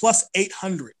 49ers were plus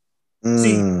 800.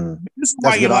 See, this is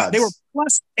why they were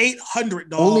plus 800,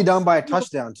 dog. Only down by a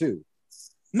touchdown, too.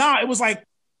 Nah, it was like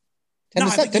 10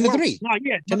 to 3. Nah,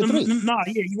 yeah. 10 to 3. Nah,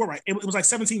 yeah, you were right. It was like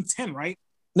 17-10, right?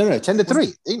 No, 10 to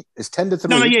 3. It's 10 to 3.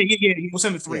 No, yeah. It was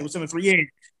 10 to 3. It was 10 to 3.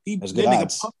 Yeah. That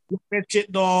nigga pumped that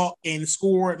shit, dog, and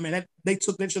scored. Man, they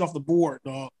took that shit off the board,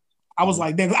 dog. I was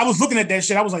like, damn, I was looking at that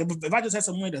shit. I was like, if I just had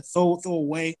some money to throw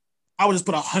away, I would just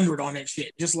put 100 on that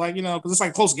shit. Just like, because it's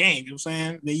like a close game, you know what I'm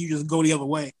saying? Then you just go the other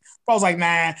way. But I was like,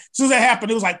 nah. As soon as that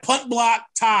happened, it was like punt block,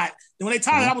 tied. Then when they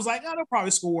tied it, I was like, they'll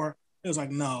probably score. It was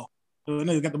like, no. So the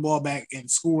nigga got the ball back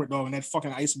and scored, dog, in that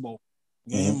fucking Ice Bowl.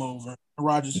 Game over.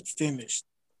 Rodgers finished.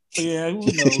 So, yeah, who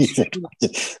knows?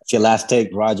 It's your last take.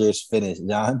 Rodgers finished,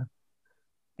 John.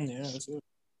 Yeah, that's it.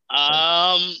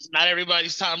 Not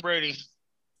everybody's Tom Brady.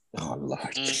 Oh, Lord.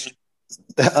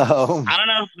 I don't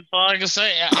know. That's all I can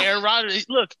say. Aaron Rodgers,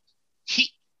 look,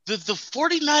 the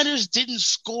 49ers didn't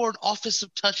score an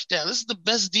offensive touchdown. This is the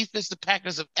best defense the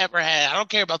Packers have ever had. I don't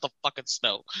care about the fucking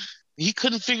snow. He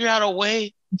couldn't figure out a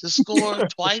way to score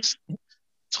twice.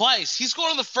 He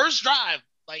scored on the first drive,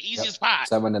 like easy as pie.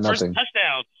 7-0. First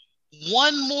touchdown.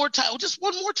 One more time.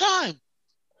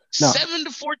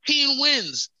 7-14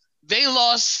 wins. They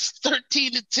lost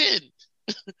 13-10.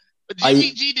 But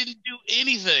Jimmy G didn't do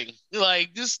anything.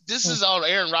 Like this is on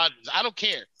Aaron Rodgers. I don't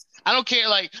care.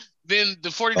 Like then the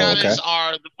 49ers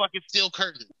are the fucking steel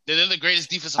curtain. They're the greatest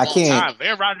defense of all time.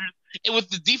 Aaron Rodgers, and with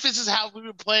the defenses how we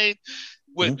were playing,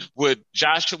 would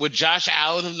Josh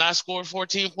Allen have not scored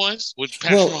 14 points? Would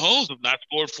Patrick Mahomes have not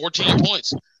scored 14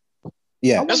 points?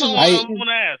 Yeah, that's what I want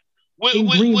to ask. Would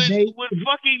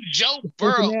fucking Joe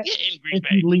Burrow in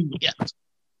Green Bay? Yeah.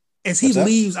 As he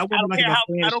leaves, I don't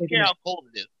care how cold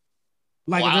it is.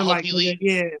 Like I hope he leaves.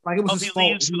 Like it was his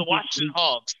fault. Leaves for the Washington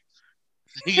Hogs.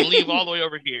 He can leave all the way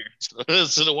over here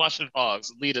to the Washington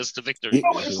Hogs and lead us to victory.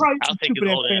 I'll take it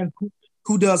all that.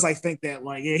 Who does think that?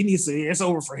 Like, yeah, he needs to. It's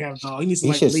over for him, though. He needs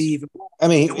to leave. I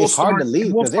mean, it's hard to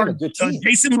leave because they're a good team.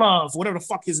 Jason Love, whatever the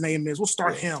fuck his name is, we'll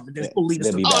start him and then we'll leave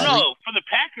us. Oh no, for the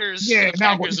Packers,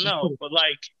 no. But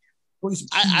like,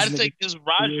 I think this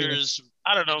Rodgers.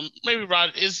 I don't know. Maybe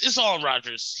Rodgers. It's all on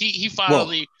Rodgers. He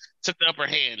finally took the upper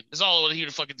hand. It's all what he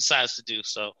fucking decides to do.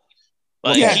 So,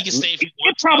 like, he can stay if he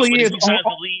wants. It probably is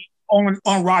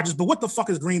on Rodgers. But what the fuck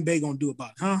is Green Bay gonna do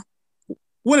about it, huh?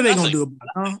 What are they going to do about it,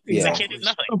 huh? They can't do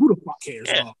nothing. Who the fuck cares,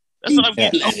 dog? That's what I'm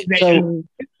getting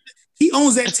at. He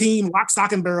owns that team, lock,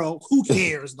 stock, and barrel. Who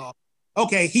cares, dog?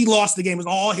 Okay, he lost the game. It's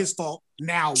all his fault.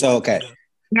 Now, what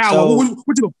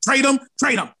you do? Trade him.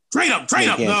 Dog.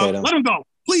 Let him go,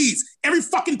 please. Every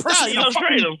fucking person in the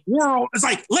fucking world is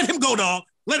like, let him go, dog.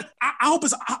 I hope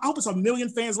it's a million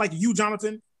fans like you,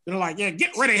 Jonathan. They're like, yeah,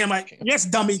 get rid of him. Like, yes,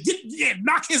 dummy.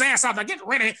 Knock his ass out. Like, get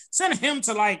rid of him. Send him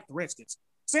to like the Redskins.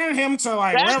 Send him to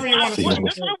like wherever you want to put him.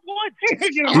 He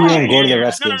won't go to the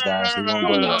Redskins, guys. He won't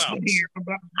go to the Redskins.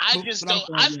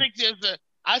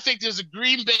 I think there's a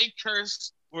Green Bay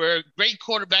curse where great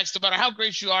quarterbacks, no matter how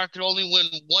great you are, can only win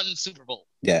one Super Bowl.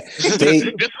 Yeah. So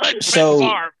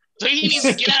he needs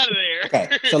to get out of there.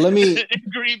 Okay. So let me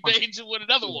Green Bay to win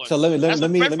another one. So let me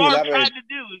elaborate. Tried to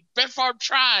do. Brett Favre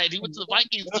tried. He went to the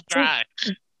Vikings to try.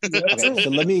 Okay. So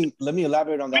let me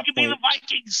elaborate on that. We could be the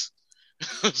Vikings.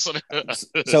 So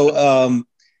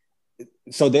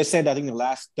they said that in the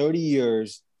last 30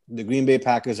 years, the Green Bay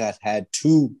Packers have had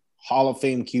 2 Hall of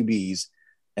Fame QBs,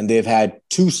 and they've had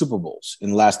 2 Super Bowls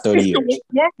in the last 30 years.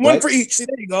 One for each. There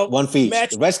you go. One for each.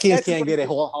 The Redskins can't get a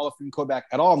Hall of Fame quarterback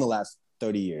at all in the last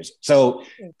 30 years. So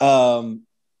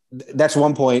that's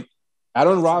one point.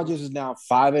 Aaron Rodgers is now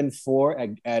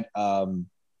 5-4 at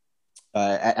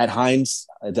Heinz,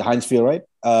 at the Heinz Field, right?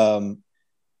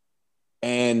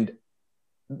 And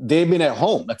they've been at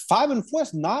home, like 5-4,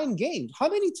 that's 9 games. How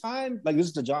many times, like this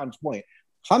is to John's point,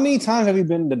 how many times have you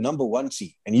been the number 1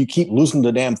 seed and you keep losing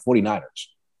the damn 49ers?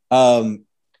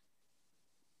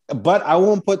 But I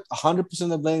won't put 100% of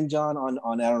the blame, John,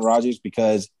 on Aaron Rodgers,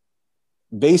 because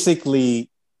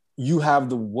basically you have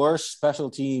the worst special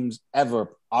teams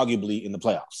ever, arguably, in the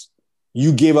playoffs.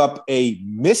 You gave up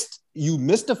you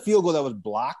missed a field goal that was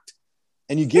blocked,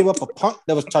 and you gave up a punt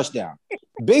that was touchdown.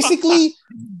 Basically,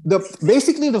 the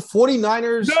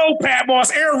 49ers. No, Pat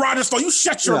Moss, Aaron Rodgers, so you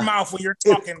shut your mouth when you're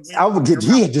talking.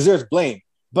 He deserves blame.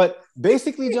 But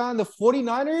basically, John, the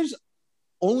 49ers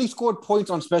only scored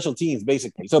points on special teams,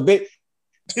 basically. So if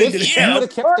you would have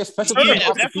kept their special teams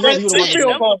off the field, you would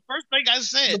have won the game. First thing I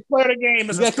said. The play of the game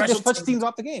is a special teams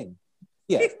off the game.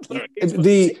 Yeah.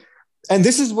 And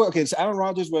this is where, so Aaron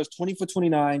Rodgers was 20 for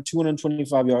 29,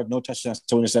 225 yards, no touchdowns,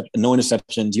 no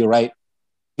interceptions. You're right.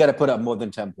 You got to put up more than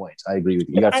 10 points. I agree with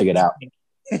you. You got to figure it out.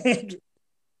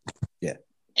 Yeah.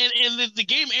 And the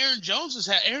game Aaron Jones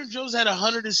had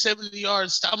 170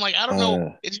 yards. I'm like, I don't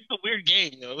know. It's just a weird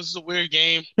game. This is a weird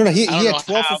game. No, he had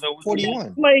 12 for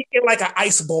 41. Like an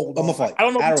ice bowl. I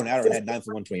don't know. Aaron had 9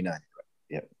 for 129.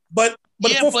 Yeah. But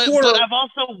I've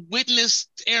also witnessed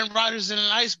Aaron Rodgers in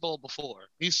an ice bowl before.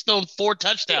 He's thrown 4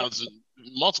 touchdowns in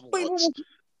multiple ones.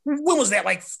 When was that?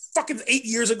 Like fucking 8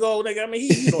 years ago? I mean,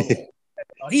 he's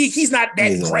not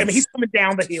that great. I mean, he's coming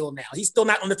down the hill now. He's still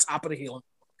not on the top of the hill.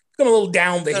 He's coming a little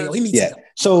down the hill. He needs help.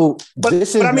 So, but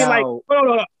I mean, like, hold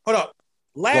up.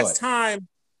 Last time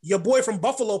your boy from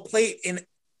Buffalo played in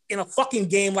a fucking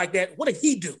game like that, what did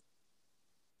he do?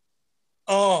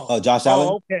 Josh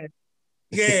Allen. Okay.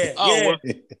 Yeah.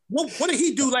 What did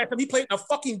he do last time he played in a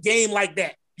fucking game like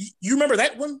that? You remember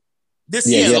that one? This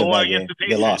year, the one against the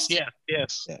Patriots. They lost. Yeah,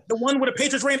 yes. Yeah. The one where the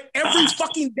Patriots ran every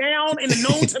fucking down in the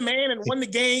known to man and won the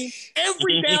game.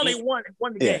 Every down they won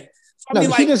the game. So, I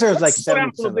mean, he deserves like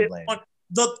 70% of the blame.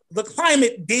 The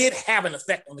climate did have an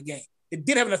effect on the game. It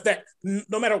did have an effect,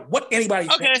 no matter what anybody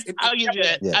thinks. I'll give you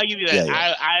that. Yeah. I'll give you that.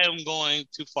 Yeah. I am going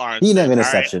too far. He never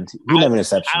interception.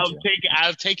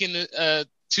 I've taken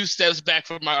 2 steps back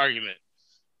from my argument.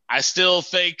 I still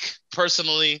think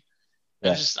personally,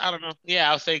 I don't know.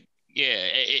 Yeah, I think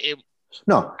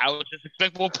No, I would just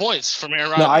expect more points from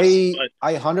Aaron Rodgers. No,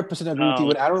 I 100% agree with you.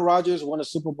 When Aaron Rodgers won a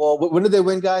Super Bowl, when did they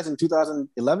win, guys? In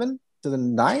 2011 to the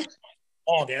 9th?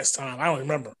 All gas time. I don't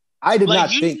remember. I did not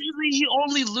think. Usually he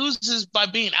only loses by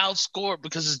being outscored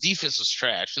because his defense was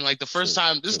trash. And like the first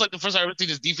time, this is like the first time I've ever seen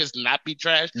his defense not be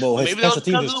trash. Well, his maybe that was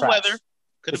special because teams of the trash. weather.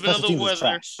 Could have been of the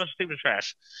weather. Special team was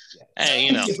trash. Yeah. Hey,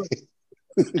 you know.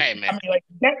 Hey, man. I mean, like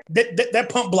that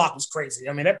pump block was crazy.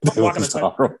 I mean, that pump block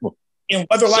in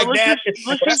weather like that,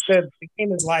 like I said, the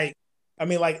game is like, I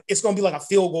mean, like it's gonna be like a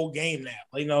field goal game now.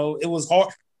 You know, it was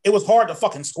hard. It was hard to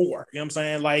fucking score. You know what I'm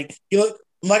saying? Like, you know,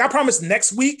 like I promise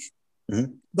next week,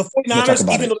 the 49ers,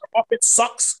 even though their offense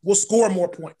sucks, will score more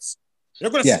points. They're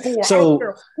gonna score. So, I don't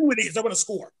care who it is, they're gonna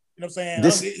score. You know what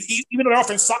I'm saying? Even though the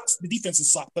offense sucks, the defenses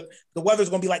suck, but the weather's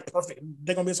gonna be like perfect.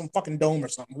 They're gonna be in some fucking dome or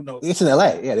something. Who knows? It's in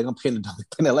LA. Yeah, they're gonna play in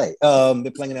LA.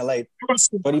 They're playing in LA.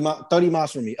 30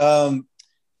 miles from me.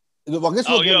 Well, I guess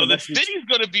the city's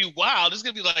gonna be wild. There's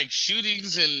gonna be like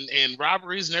shootings and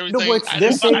robberies and everything. No,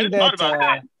 they're saying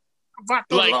that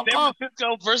like San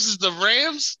Francisco versus the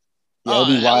Rams. Yeah, it'll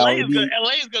be wild.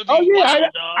 LA is gonna be wild.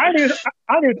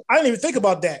 I didn't even think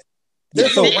about that.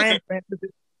 There's no Rams fan.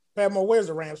 Where's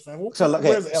the Rams fan?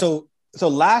 So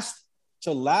last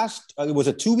it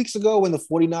was 2 weeks ago when the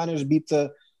 49ers beat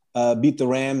the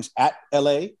Rams at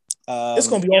LA. It's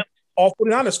gonna be all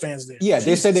 49ers fans there. Yeah,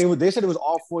 they said it was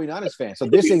all 49ers fans. So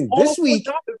they're saying this week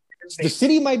the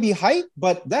city might be hyped,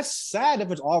 but that's sad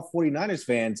if it's all 49ers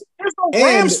fans. There's no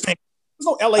Rams fans.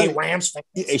 There's no LA Rams fans.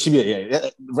 It should be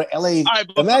LA. All right,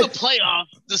 but for the playoffs,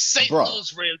 the St.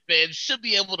 Louis Rams fans should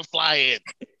be able to fly in.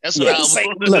 That's what I was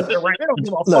saying. They don't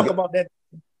give a fuck about that.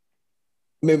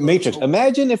 Matrix,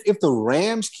 imagine if the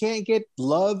Rams can't get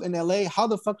love in LA, how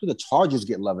the fuck do the Chargers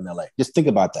get love in LA? Just think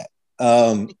about that.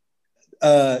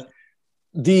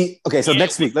 So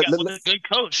next week, good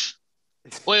coach.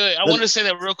 Wait, I want to say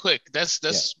that real quick. That's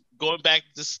going back.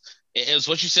 This is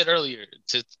what you said earlier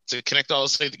to connect all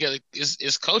those things together.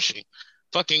 Is coaching.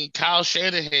 Fucking Kyle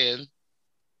Shanahan,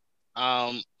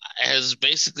 has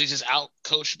basically just out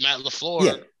coached Matt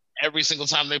LaFleur every single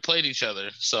time they played each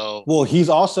other. So he's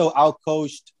also out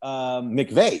coached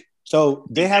McVay. So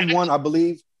they have won, I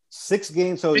believe, 6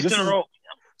 games. So 6 in a row.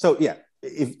 So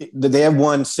if they have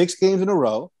won 6 games in a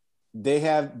row.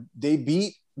 They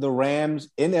beat the Rams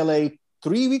in LA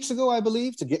 3 weeks ago, I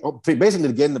believe, to get in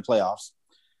the playoffs.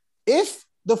 If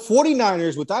the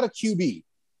 49ers without a QB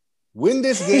win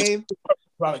this game,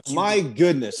 my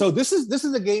goodness. So this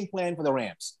is a game plan for the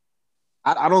Rams.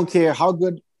 I don't care how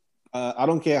good our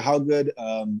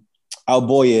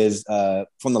boy is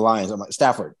from the Lions,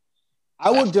 Stafford.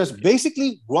 I would just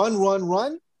basically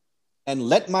run and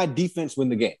let my defense win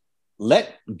the game.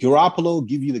 Let Garoppolo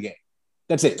give you the game.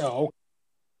 That's it. Oh.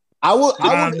 I would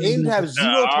aim to have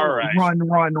zero turnovers. Run.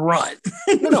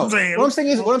 No. What I'm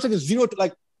saying is zero,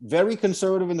 like very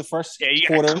conservative in the first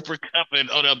quarter. Got Cooper Kupp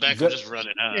and Odell Beckham just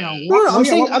running. I'm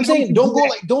saying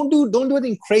don't do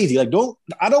anything crazy. Like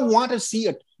I don't want to see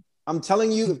I'm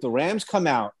telling you, if the Rams come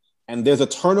out and there's a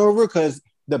turnover, because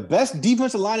the best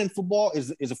defensive line in football is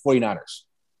the 49ers.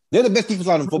 They're the best defensive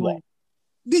line in football.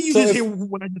 Did you just hear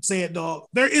what I just said, dog?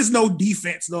 There is no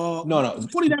defense, dog. No. The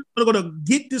 49ers are going to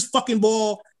get this fucking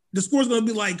ball. The score's going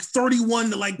to be like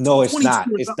 31 to like 22. No, it's not.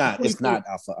 It's not,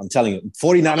 Alpha. I'm telling you.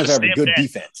 49ers have a good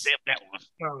defense. Stamp that one.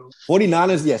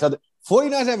 49ers, yes. So the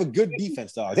 49ers have a good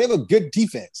defense, dog. They have a good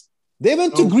defense. They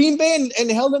went to Green Bay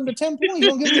and held them to 10 points. You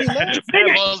don't give me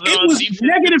love. It was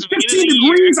negative 15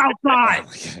 degrees outside.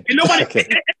 And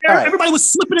everybody was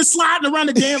slipping and sliding around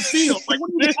the damn field. Like,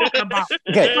 what are you talking about?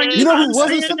 Okay, like, you know who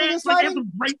wasn't slipping and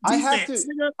sliding?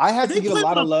 I have to give a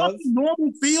lot of love.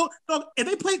 Normal field. Dog, if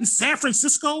they played in San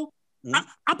Francisco,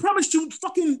 I promise you,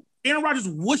 fucking Aaron Rodgers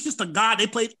wishes to God they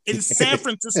played in San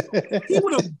Francisco. He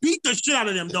would have beat the shit out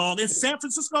of them, dog. In San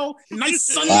Francisco, nice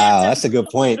sunny. Wow, that's a good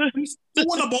point. He's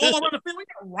throwing the ball around the field. We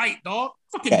got right, dog.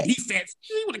 Fucking defense.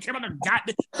 He would have came out and got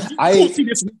this. See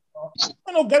this week, dog.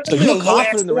 So you're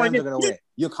confident the Rams are going to win?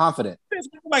 You're confident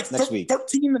like next week?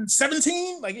 13 and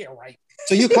 17? Like, yeah, right.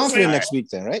 So you're confident next week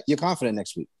then, right? You're confident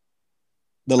next week.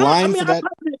 The line for that?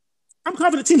 I'm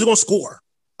confident teams are going to score.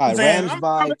 All right, Rams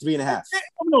by 3.5. I'm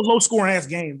no low scoring ass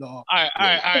game, dog. All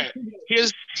right.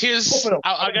 Here's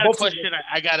I got a question.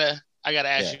 I gotta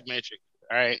ask you, Matrix.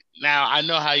 All right. Now I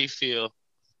know how you feel.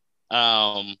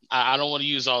 I don't want to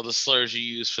use all the slurs you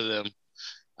use for them.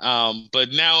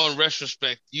 But now in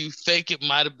retrospect, you think it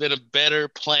might have been a better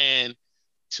plan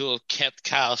to have kept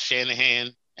Kyle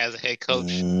Shanahan as a head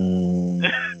coach?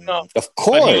 Of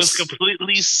course. But he was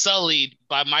completely sullied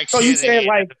by Mike Shanahan you said,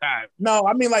 like, at the time. No,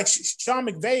 I mean, like, Sean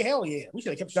McVay, hell yeah. We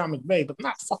should have kept Sean McVay, but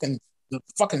not fucking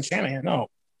Shanahan, no.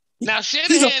 Now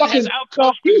Shanahan has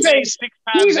outcoached McVay 6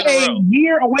 times in a row. He's a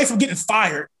year away from getting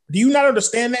fired. Do you not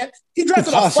understand that? He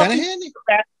drafted a fucking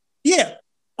quarterback. Yeah.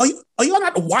 Are you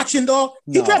not watching, dog?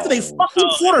 He drafted a fucking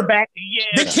quarterback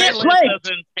that can't play.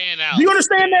 Do you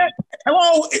understand that?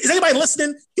 Hello, is anybody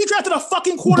listening? He drafted a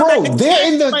fucking quarterback. Bro, they're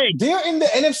in the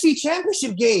NFC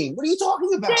Championship game. What are you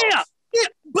talking about? Yeah,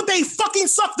 but they fucking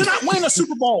suck. They're not winning a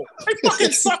Super Bowl. They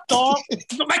fucking suck, dog.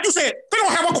 Like you said, they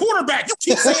don't have a quarterback. You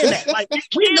keep saying that. Like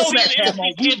we know that, Camo.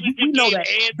 We know that.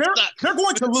 They're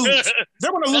going to lose.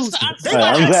 They're going to lose. I'm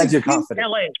glad you're confident.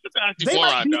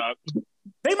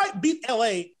 They might beat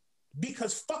LA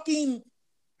because fucking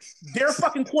their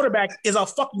fucking quarterback is a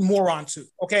fucking moron too.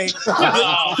 Okay,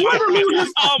 whoever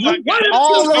loses, my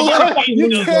God,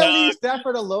 you can't leave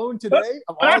Stafford alone today.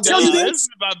 I tell you this. This is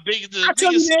my biggest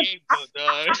scapegoat,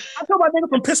 dog. I tell my nigga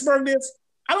from Pittsburgh this.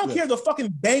 I don't care if the fucking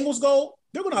Bengals go.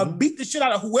 They're gonna beat the shit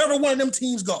out of whoever one of them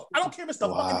teams go. I don't care if it's the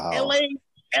fucking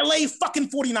LA fucking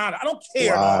 49. I don't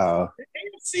care. Dog. The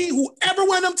AFC, whoever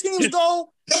one of them teams go,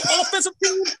 the offensive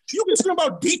team, you can scream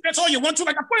about defense all you want to.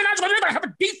 Like the 49ers, but they're gonna have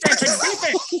a defense.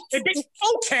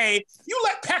 Okay, you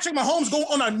let Patrick Mahomes go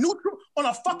on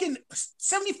a fucking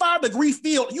 75-degree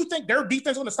field. You think their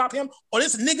defense is gonna stop him? Or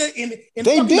this nigga in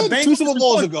they did the 2 Super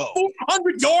Bowls ago.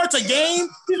 400 yards a game.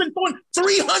 He's been throwing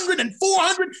 300 and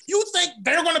 400. You think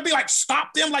they're gonna be like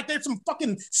stop them like they're some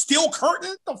fucking steel curtain?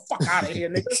 Get the fuck out of here,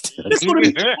 nigga. It's gonna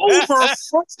be over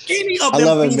for any of them. I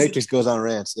love it. Matrix goes on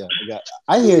rants. Yeah,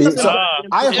 I hear you. So,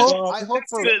 I hope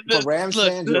for Rams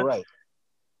fans, you're right.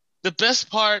 The best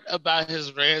part about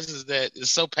his rants is that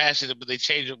it's so passionate, but they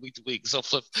change it week to week. So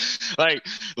flip, like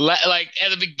at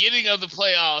the beginning of the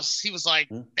playoffs, he was like,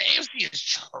 "The AFC is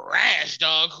trash,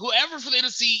 dog. Whoever for the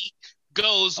NFC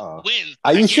goes wins."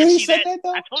 Are you sure he said that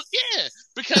though? I told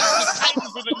because the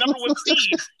Titans were the number 1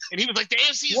 seed, and he was like, "The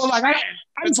AFC is trash."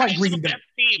 I just like Green Bay.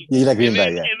 Yeah, you like Green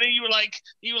Bay, yeah. And then you were like,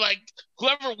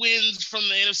 whoever wins from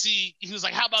the NFC, he was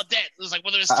like, how about that? It was like,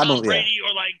 whether it's Tom Brady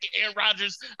or like Aaron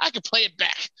Rodgers, I could play it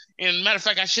back. And matter of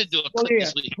fact, I should do a clip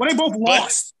this week. Well, they both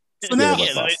lost. So now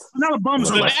the bums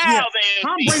are left.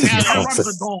 Tom Brady and Aaron Rodgers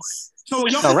are gone. So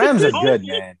the Rams are good,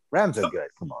 man. Rams are good.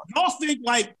 Come on. Y'all think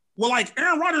like, well, like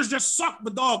Aaron Rodgers just sucked,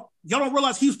 but dog, y'all don't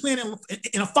realize he was playing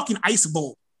in a fucking ice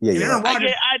bowl. Yeah, Aaron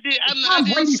Rodgers, I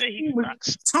didn't say he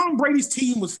sucks. Tom Brady's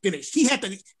team was finished. He had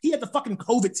the fucking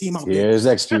COVID team out there. There's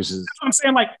excuses. That's what I'm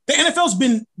saying. Like the NFL's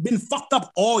been fucked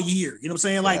up all year. You know what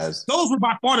I'm saying? Like those were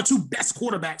by far the 2 best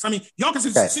quarterbacks. I mean, y'all can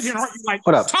sit here and argue like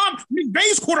Tom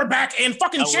McVay's quarterback and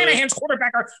fucking Shanahan's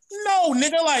quarterback are no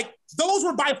nigga. Like those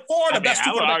were by far the best.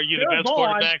 I would argue the best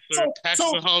quarterbacks are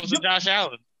Patrick Mahomes and Josh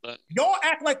Allen. But y'all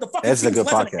act like the fucking that's a good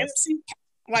podcast.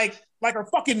 Like are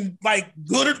fucking like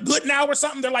good now or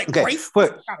something. They're like great.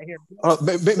 But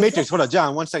Matrix, hold on,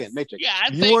 John. 1 second, Matrix. Yeah, I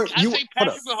think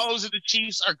Patrick Mahomes and the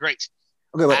Chiefs are great.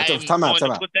 Okay, wait, time out.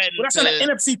 But that's not an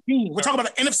NFC team. We're talking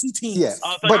about an NFC team. Yeah,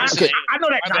 but okay. I know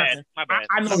that, Jonathan.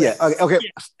 I know that. Yeah, okay.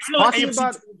 Yeah. Talking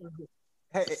about,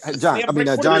 hey, John. I mean,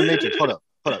 John Matrix. Hold up.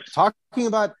 Talking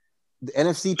about the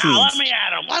NFC teams. Let me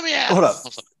at him. Hold up.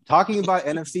 Talking about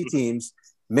NFC teams.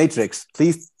 Matrix,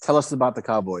 please tell us about the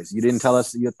Cowboys. You didn't tell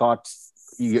us your thoughts.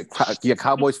 Your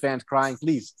Cowboys fans crying.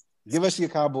 Please give us your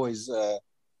Cowboys,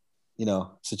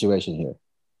 situation here.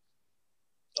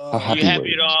 Were you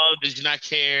happy at all? Did you not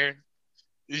care?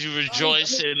 Did you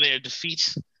rejoice in their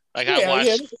defeat? Like I watched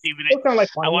TV. It's kind of like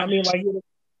fun. I mean, like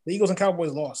the Eagles and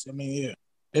Cowboys lost. I mean,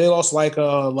 they lost like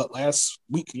last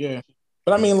week. Yeah,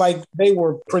 but I mean, like they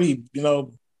were pretty,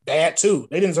 bad too.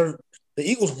 They didn't deserve. The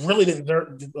Eagles really didn't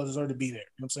deserve to be there. You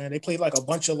know what I'm saying? They played like a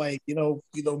bunch of like,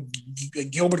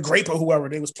 Gilbert Grape or whoever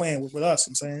they was playing with us.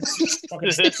 I'm saying.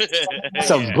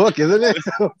 It's a book, isn't it?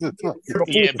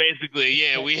 Yeah, basically.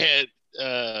 Yeah, we had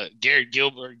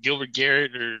Gilbert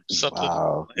Garrett or something.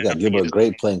 Wow. Yeah, Gilbert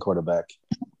Grape playing quarterback.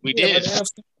 We did.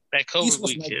 That COVID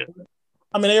week,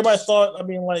 I mean, everybody thought,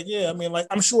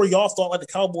 I'm sure y'all thought like the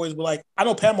Cowboys were like, I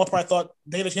know Pamela probably thought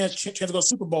they had a chance to go to the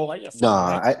Super Bowl. Like,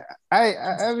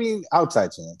 I mean,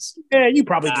 outside chance. Yeah, you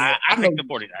probably did. I think the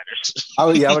 49ers. I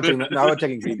was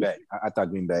taking Green Bay. I thought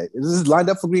Green Bay. This is lined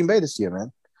up for Green Bay this year,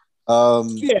 man.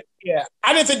 Yeah.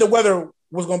 I didn't think the weather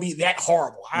was going to be that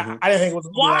horrible. I didn't think it was.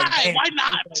 Why? Why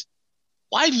not?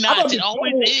 Why not? It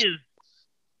always is.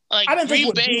 Like I didn't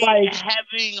Green think Bay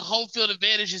having home field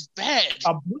advantage is bad.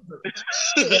 A blizzard.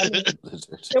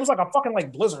 It was like a fucking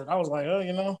like blizzard. I was like, Yeah,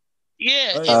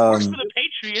 it works for the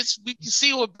Patriots. We can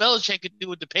see what Belichick could do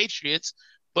with the Patriots,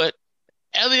 but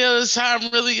every other time,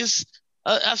 really,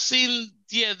 I've seen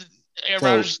Aaron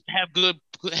Rodgers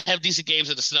have decent games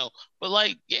in the snow. But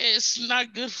like, yeah, it's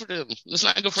not good for them. It's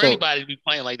not good for anybody to be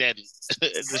playing like that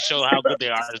to show how good they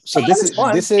are. So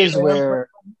this is where,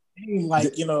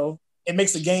 like, you know, it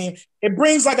makes a game. It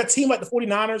brings like a team like the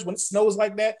 49ers when it snows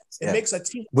like that. It makes a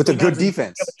team with a good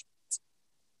defense.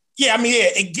 Yeah, I mean, yeah,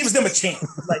 it gives them a chance.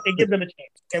 Like, it gives them a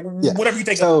chance. Okay, whatever you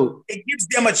think of, it gives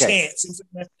them a chance.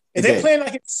 If they're playing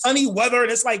like it's sunny weather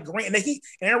and it's like great, and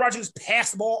Aaron Rodgers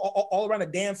passed the ball all around the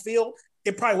damn field,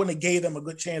 it probably wouldn't have gave them a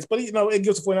good chance. But, you know, it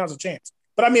gives the 49ers a chance.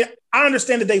 But, I mean, I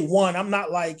understand that they won. I'm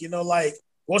not like, you know, like,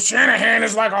 well, Shanahan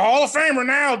is like a Hall of Famer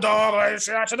now, dog. I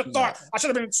should have thought. I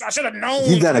should have known.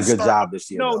 He's done a good job this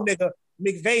year. No, nigga.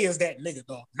 McVay is that nigga,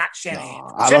 dog. Not Shanahan.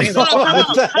 No, Shanahan's a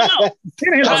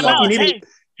fucking idiot.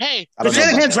 Hey,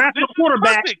 Shanahan drafted a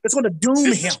quarterback that's going to doom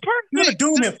him. He's going to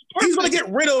doom him. He's going to get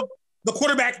rid of the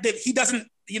quarterback that he doesn't,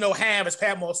 you know, have, as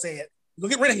Pat Moore said. He's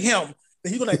going to get rid of him.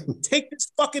 Then he's going to take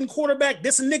this fucking quarterback,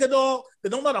 this nigga, dog,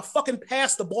 that don't know how to fucking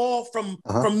pass the ball from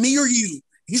me or you.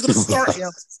 He's going to start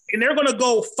him, and they're going to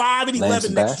go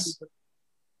 5-11 next year.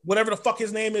 Whatever the fuck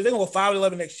his name is, they're going to go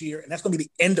 5-11 next year, and that's going to be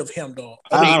the end of him, dog.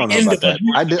 I don't know about that.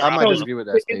 I might disagree with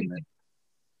that statement.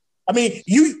 I mean,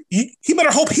 he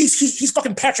better hope he's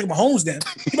fucking Patrick Mahomes then.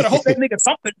 He better hope that nigga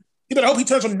something. He better hope he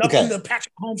turns from nothing to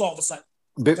Patrick Mahomes all of a sudden.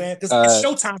 Because it's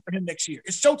showtime for him next year.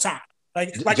 It's showtime.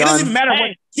 Like John, it doesn't even matter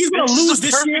what he's going to lose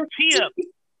this year.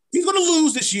 He's going to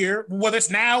lose this year, whether it's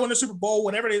now in the Super Bowl,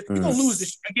 whatever it is. He's going to lose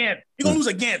this again. He's going to lose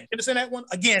again. You understand that one?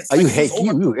 Again. Oh, you hate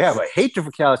you have a hatred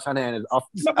for Kyle Shanahan is off.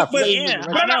 But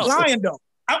I'm not lying though.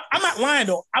 I'm not lying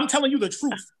though. I'm telling you the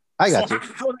truth. I got you.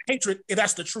 How is it hatred if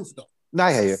that's the truth though? No,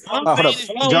 I hear you. Hold up,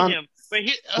 John.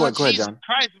 Go ahead, John.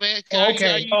 Christ, man.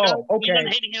 Okay.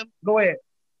 Hating him? Go ahead.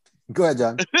 Go ahead,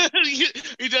 John.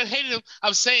 You done hated him.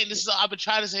 I'm saying this is. I've been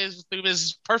trying to say this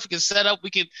is perfect and set up. We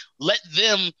can let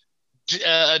them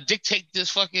dictate this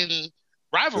fucking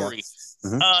rivalry.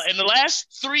 Yeah. In the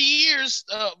last 3 years,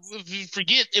 if you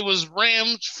forget, it was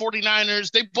Rams,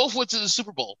 49ers. They both went to the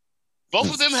Super Bowl. Both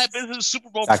of them had been to the Super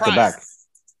Bowl back to back.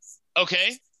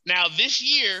 Okay. Now this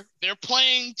year they're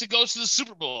playing to go to the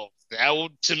Super Bowl. That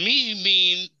would, to me,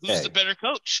 mean who's the better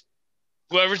coach.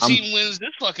 Whoever team wins this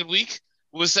fucking week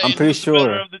will say I'm pretty sure the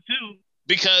better of the two.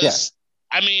 Because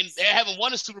I mean, they haven't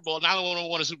won a Super Bowl. Neither one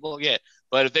won a Super Bowl yet.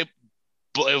 But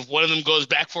if one of them goes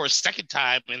back for a second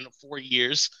time in 4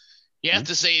 years, you have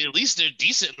to say at least they're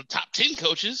decent top 10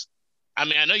 coaches. I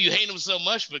mean, I know you hate them so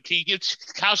much, but can you give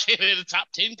Kyle Shanahan a top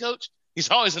 10 coach?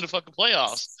 He's always in the fucking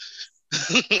playoffs.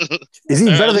 Is he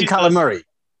better than Kyler Murray?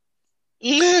 I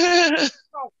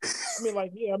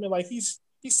mean,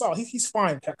 he's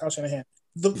fine, Kyle Shanahan.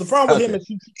 The problem with him is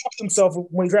he trusted himself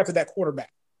when he drafted that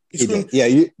quarterback. He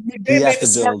has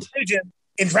to build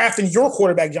in drafting your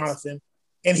quarterback, Jonathan.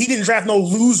 And he didn't draft no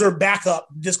loser backup.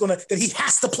 That he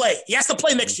has to play. He has to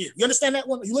play next year. You understand that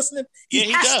one? Are you listening?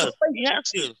 He has to play. He has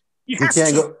to. He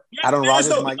can't go. Aaron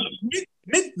Rodgers.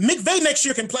 McVay next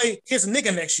year can play his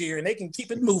nigga next year, and they can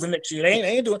keep it moving next year. They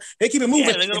ain't doing. They keep it moving.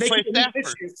 Yeah, they're gonna play Stafford.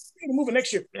 Keep it moving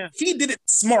next year. Yeah. He did it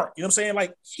smart. You know what I'm saying?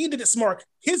 Like he did it smart.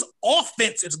 His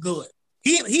offense is good.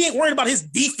 He ain't worried about his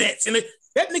defense. And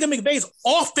that nigga McVay's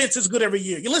offense is good every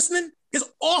year. You listening? His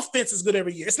offense is good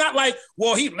every year. It's not like,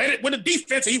 well, he led it with the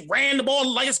defense and he ran the ball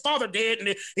like his father did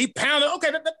and he pounded.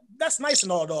 Okay, that's nice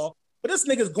and all, dog. But this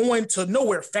nigga's going to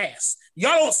nowhere fast.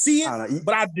 Y'all don't see it,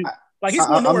 but I do. Like he's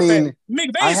going nowhere fast.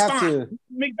 McVay is fine.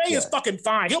 McVay is fucking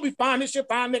fine. He'll be fine this year,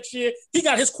 fine next year. He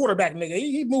got his quarterback, nigga.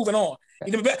 He moving on.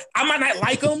 I might not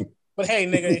like him, but hey,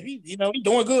 nigga, he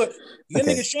doing good. That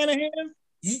nigga Shanahan,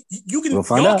 you can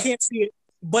y'all can't see it.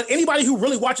 But anybody who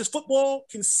really watches football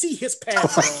can see his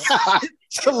path.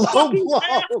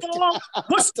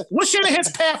 What's Shanahan's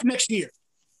path next year?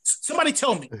 Somebody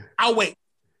tell me. I'll wait.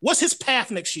 What's his path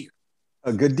next year?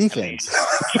 A good defense.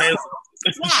 Trey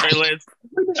Lance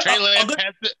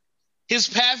his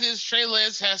path is Trey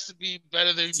Lance has to be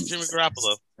better than Jimmy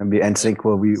Garoppolo. And NSYNC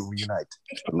will reunite.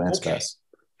 Lance pass.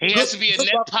 He has to be a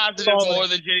net positive more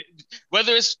than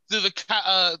whether it's through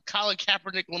the Colin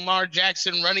Kaepernick, Lamar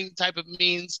Jackson running type of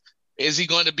means. Is he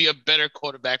going to be a better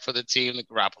quarterback for the team than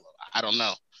Garoppolo? I don't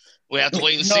know. We have to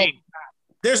wait and see.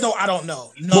 There's no I don't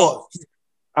know. No. Well,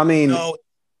 I mean,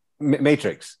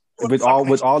 Matrix. With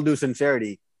all due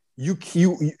sincerity, you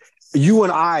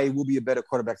and I will be a better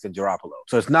quarterback than Garoppolo.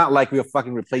 So it's not like we're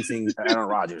fucking replacing Aaron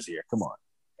Rodgers here. Come on.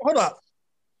 Hold up.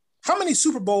 How many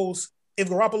Super Bowls, if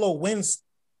Garoppolo wins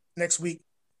next week,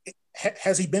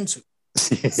 has he been to?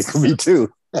 It could be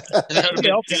two.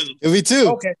 It'll be two.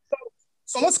 Okay.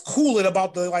 So let's cool it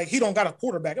about he don't got a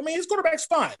quarterback. I mean, his quarterback's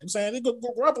fine. I'm saying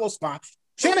Garoppolo's fine.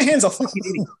 Shanahan's a fucking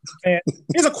idiot. And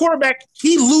he's a quarterback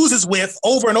he loses with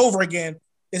over and over again.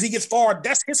 is he gets far.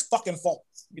 That's his fucking fault.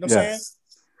 You know what I'm saying?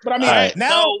 But I mean,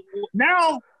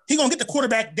 now he's gonna get the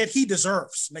quarterback that he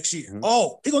deserves next year.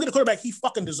 Mm-hmm. He's gonna get the quarterback he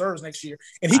fucking deserves next year,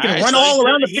 and he can run all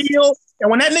around the field. And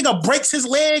when that nigga breaks his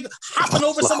leg, hopping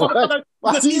over some motherfucker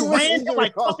because he ran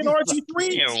like fucking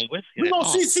RG3, we gonna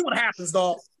see what happens,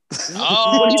 dog. This is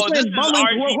RG3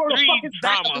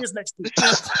 drama. This is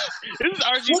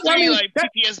RG3 like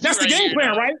PTSD. That's the game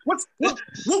plan, right? What's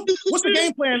the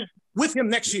game plan with him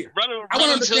next year? I want to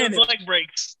understand his leg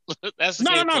breaks. That's the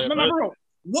game plan, bro.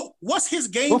 What's his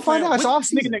game plan? We'll find out. It's off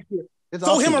nigga next year.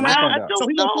 Throw him around. So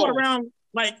he gonna throw it around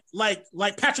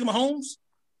like Patrick Mahomes.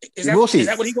 Is that what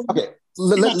he gonna do? Okay,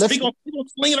 he gonna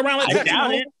sling it around like Patrick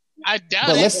Mahomes? I doubt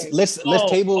it. Let's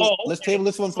table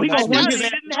this one for next week. He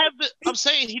didn't have the. I'm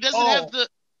saying he doesn't have the.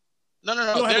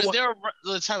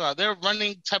 No. They're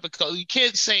running type of coach. You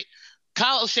can't say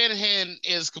Kyle Shanahan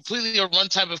is completely a run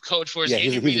type of coach for his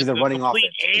he's a running offense.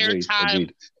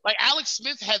 Airtime. Like Alex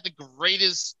Smith had the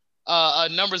greatest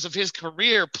numbers of his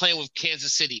career playing with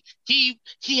Kansas City. He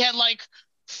had like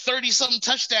 30-something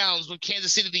touchdowns with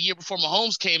Kansas City the year before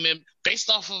Mahomes came in, based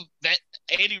off of that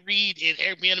Andy Reid and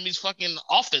Eric Bieniemy's fucking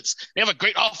offense. They have a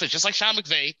great offense, just like Sean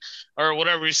McVay or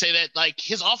whatever you say. That like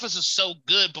his offense is so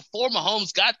good. Before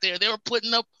Mahomes got there, they were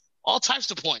putting up all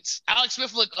types of points. Alex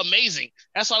Smith looked amazing.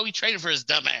 That's why we traded for his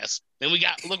dumb ass. Then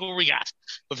look what we got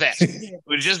with that.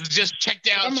 We just check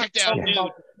down,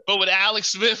 dude. But with Alex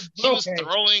Smith, he was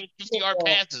throwing 50-yard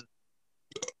passes.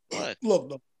 What?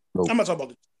 Look. I'm not talking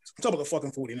about I'm talking about the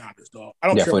fucking 49ers, dog. I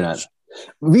don't care. 49ers.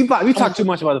 We talk too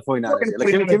much about the 49ers.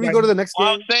 Like, can we go to the next game?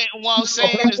 I'm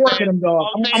saying is that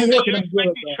I'm working them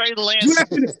good. You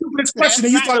asked me the stupidest question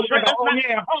and you thought it was like, oh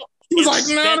yeah. He was like,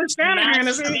 no, the Shanahan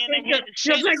is anything. You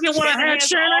think you want to have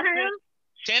Shanahan?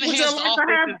 Shanahan's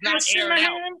offense is not aired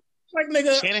out. Like,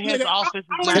 nigga, Shanahan's offense is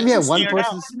not aired out. We had one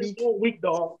person speak all week,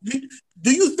 dog.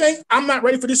 Do you think I'm not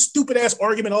ready for this stupid ass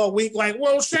argument all week? Like,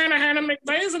 well, Shanahan and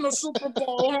McVay's in the Super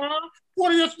Bowl, huh? What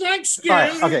do you think, Skin?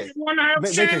 Right, okay. You want to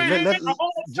have Shanahan in the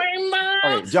Hall of Fame, man?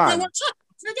 Okay, John.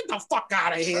 Get the fuck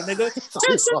out of here, nigga.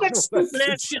 Send that stupid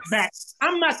ass shit back.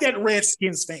 I'm not that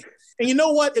Redskins fan. And you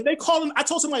know what? If they call them, I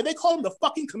told somebody, they call them the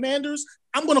fucking Commanders,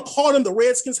 I'm going to call them the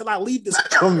Redskins till I leave this.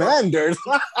 Commanders?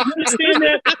 You understand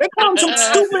that? They call them some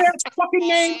stupid ass fucking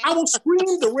name. I will scream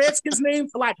the Redskins name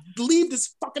till I leave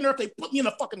this fucking earth. They put me in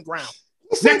the fucking ground.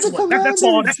 That's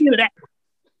all. That's the end of that.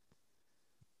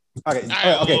 Okay.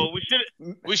 Okay. Well,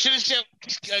 we should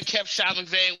have kept Sean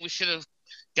McVay. We should have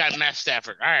got Matt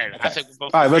Stafford. All right. Okay. I think we're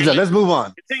both. All right, let's move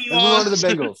on. Let's move on to the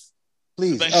Bengals,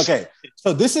 please. Okay.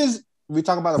 So we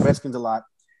talk about the Redskins a lot.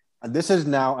 And this is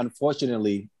now,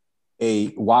 unfortunately,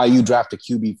 why you draft a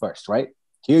QB first, right?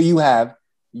 Here you have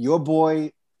your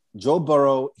boy Joe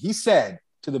Burrow. He said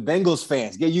to the Bengals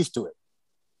fans, "Get used to it."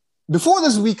 Before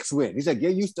this week's win, he said,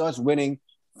 "Get used to us winning.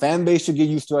 Fan base should get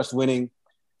used to us winning."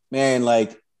 Man,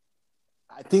 like,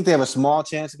 I think they have a small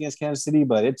chance against Kansas City,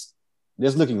 but it's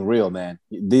looking real, man.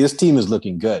 This team is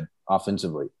looking good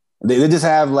offensively. They just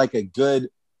have like a good.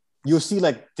 You'll see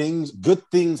like good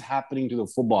things happening to the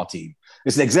football team.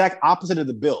 It's the exact opposite of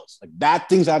the Bills. Like bad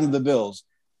things happen to the Bills,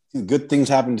 good things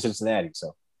happen to Cincinnati.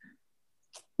 So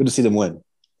good to see them win.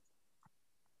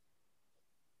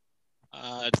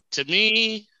 To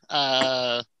me,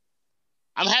 I'm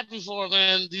happy for it,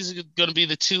 man. These are going to be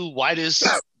the two widest,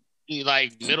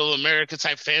 like middle America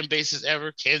type fan bases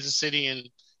ever. Kansas City and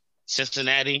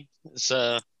Cincinnati. It's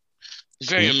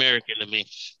very American to me.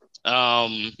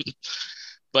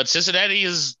 But Cincinnati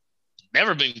has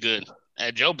never been good.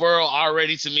 Joe Burrow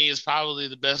already, to me, is probably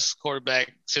the best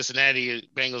quarterback Cincinnati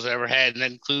Bengals ever had, and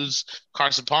that includes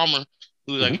Carson Palmer,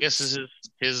 who I guess is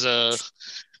his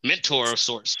mentor of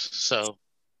sorts. So,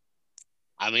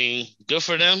 I mean, good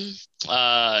for them.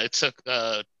 It took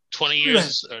 20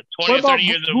 years, or 20 or 30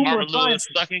 years of Marvin Lewis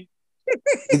sucking.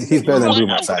 He's better than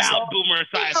Boomer Esiason. Boomer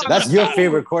Esiason. That's your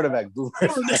favorite quarterback, Boomer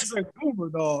Esiason. Boomer,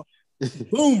 dog.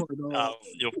 Boomer, dog. Oh,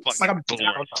 you're fucking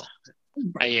Boomer.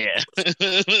 Yeah.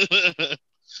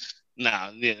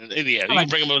 You can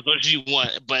bring him as much as you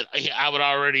want, but I would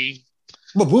already.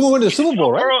 But Boomer went to the Super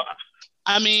Bowl, right?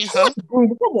 I mean,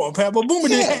 Boomer, come on, Pat. But Boomer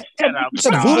did. Boomer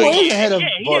is ahead of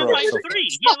Burrow. He had like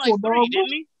three.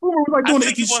 Didn't he? Boomer was like doing the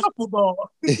icky shuffle, dog.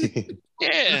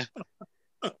 Yeah.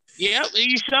 Yeah,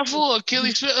 he shuffle,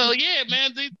 Achilles. Yeah,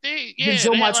 man. They he had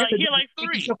like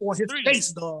three. Shuffle on his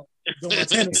face, dog. Joe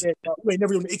Montana said, "You ain't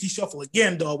never doing the icky shuffle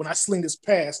again, dog." When I sling this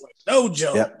pass, like no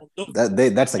joke. Yep.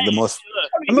 That's like the most.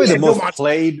 The most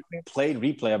played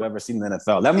replay I've ever seen in the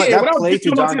NFL. That play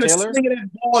to John Taylor,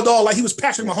 ball, dog, like he was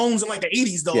Patrick Mahomes in like the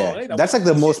 '80s, dog. Yeah, that's like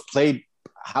the most played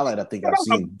highlight I think I've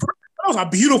seen. That was a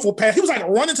beautiful pass. He was like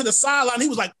running to the sideline. He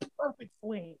was like perfect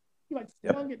lane. He like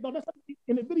flung it. No, that's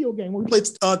in the video game when we played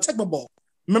Tecmo Bowl.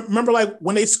 Remember, like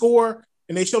when they score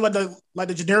and they show like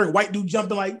the generic white dude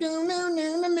jumping like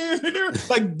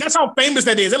that's how famous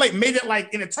that is. They like made it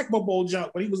like in a Tecmo Bowl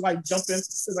jump when he was like jumping.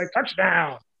 It's like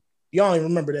touchdown. Y'all don't even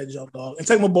remember that jump, dog. In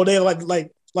Tecmo Bowl, they had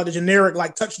like the generic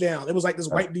like touchdown. It was like this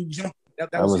white dude jumping. That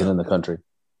wasn't in the country.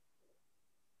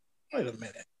 Wait a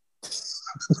minute.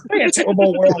 They had Tecmo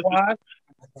Bowl worldwide.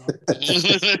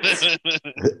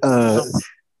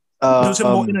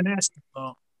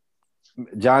 International.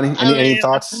 Johnny, any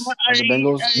thoughts on the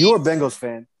Bengals? You're a Bengals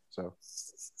fan, so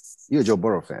you're a Joe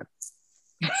Burrow fan.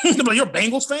 You're a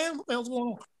Bengals fan? What the hell's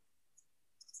going on?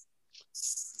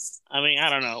 I mean, I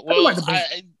don't know. Well, look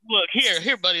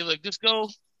here, buddy. Look, just go.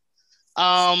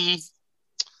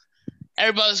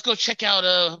 Everybody, let's go check out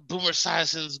Boomer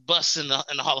Esiason's bus in the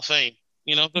Hall of Fame.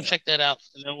 You know, go check that out,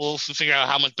 and then we'll figure out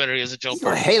how much better he is at Joe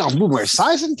Burrow. Hate on Boomer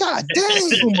Esiason? God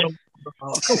dang! Come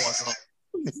on,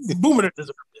 Boomer doesn't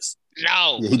deserve this.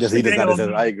 No, he does not deserve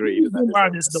it. I agree. You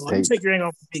take your anger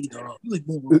off me, dog. You leave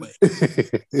Boomer away.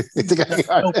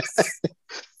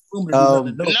 No,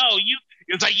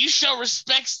 it's like you show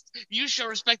respect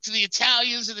to the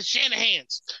Italians and the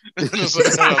Shanahans.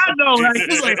 I know, right?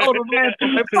 He's like, oh, the man.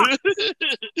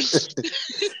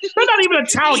 They're not even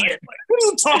Italian. What are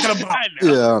you talking about?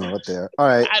 Yeah, I don't know what they are. All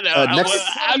right. I know. I'm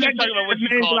just talking about what you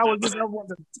call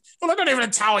them. They're not even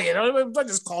Italian. I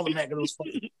just called them that because it was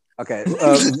funny. Okay.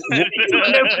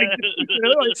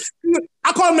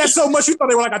 I called them that so much you thought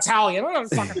they were like Italian. I'm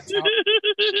not fucking Italian.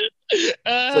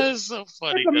 That's so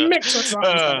funny. It's a mix or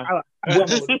something.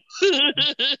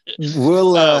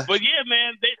 But yeah,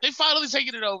 man, they finally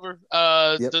taking it over.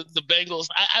 The Bengals.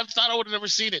 I thought I would have never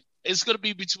seen it. It's going to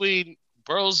be between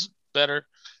Burrow's better.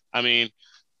 I mean,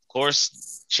 of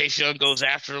course, Chase Young goes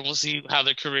after him. We'll see how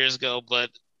their careers go,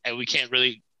 and we can't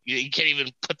really. You can't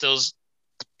even put those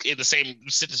in the same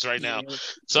sentence right now.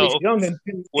 So Chase Young and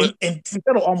Tim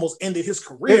Tebow almost ended his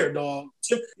career, dog.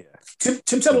 Tim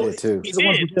Tebow is the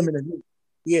one who put him in the league.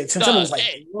 Yeah, Tim Tebow was like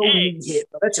hit.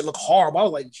 That shit looked horrible. I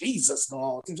was like, Jesus,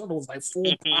 dog. Tim Tebow was like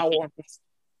full power.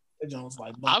 That was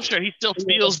like, I'm sure he still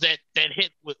feels that hit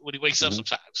when he wakes up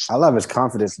sometimes. I love his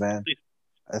confidence, man.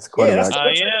 That's quite man.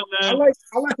 I like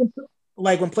him.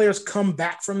 Like when players come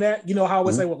back from that, you know how I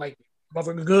would say, well, like,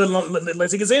 motherfucker good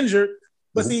unless he gets injured.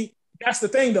 But see, that's the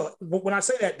thing though. When I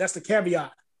say that, that's the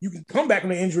caveat. You can come back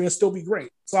from an injury and still be great.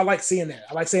 So I like seeing that.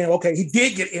 I like saying, okay, he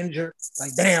did get injured.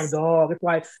 Like, damn, dog. It's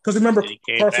like, because remember,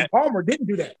 Carson Palmer didn't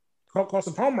do that.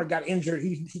 Carson Palmer got injured.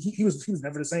 He was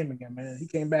never the same again, man. He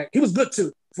came back. He was good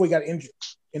too before he got injured.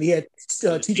 And he had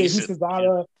TJ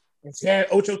Houshmandzadeh and Chad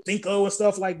Ochocinco and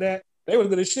stuff like that. They were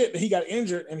good as shit. But he got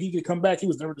injured and he could come back. He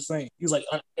was never the same. He was like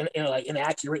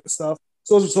inaccurate and stuff.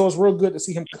 So it's real good to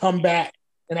see him come back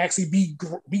and actually be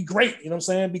great. You know what I'm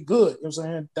saying? Be good. You know what I'm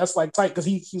saying? That's like tight because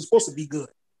he was supposed to be good.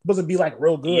 He was supposed to be like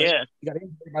real good. Yeah. He got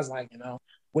injured. I was like,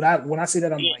 when I see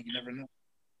that, I'm like, you never know.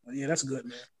 But yeah, that's good,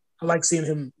 man. I like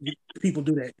seeing people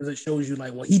do that because it shows you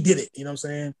like, well, he did it. You know what I'm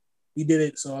saying? He did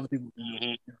it, so other people can do it.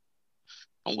 You know?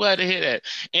 I'm glad to hear that.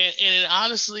 And it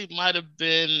honestly might have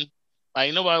been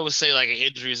like nobody would say like an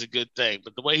injury is a good thing,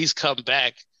 but the way he's come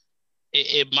back,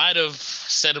 it might have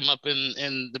set him up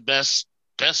in the best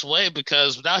way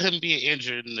because without him being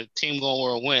injured and the team going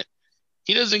where it went,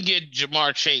 he doesn't get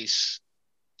Jamar Chase.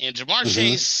 And Jamar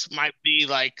Chase might be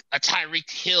like a Tyreek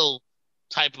Hill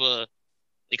type of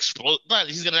explode.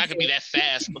 He's not gonna be that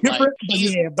fast, but but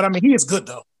I mean he is good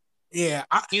though. Yeah,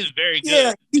 he's very good.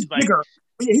 Yeah, he's bigger.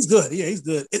 Yeah, he's good. Yeah, he's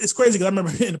good. It's crazy because I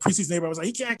remember in the preseason, everybody was like,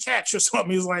 he can't catch or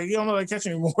something. He was like, you don't know how to catch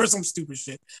anymore or some stupid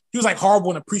shit. He was like horrible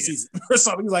in the preseason or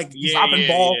something. He was like dropping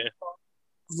balls. Yeah.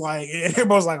 Like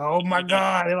everybody was like, oh my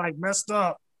God, they like messed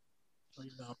up.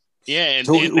 Yeah, and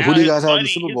so and who do you guys have in the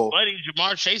Super Bowl? His buddy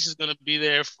Jamar Chase is going to be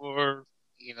there for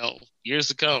years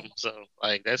to come. So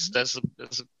like that's a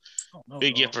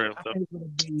big gift for him.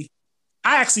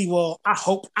 I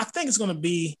think it's going to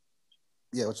be.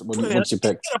 Yeah, what's your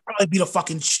pick? It'll probably be the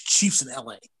fucking Chiefs in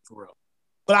LA for real,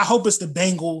 but I hope it's the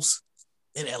Bengals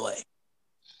in LA.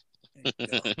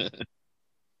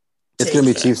 It's going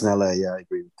to be Chiefs in LA. Yeah, I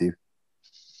agree with you.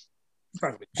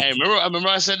 Hey, remember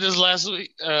I said this last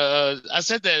week? I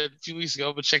said that a few weeks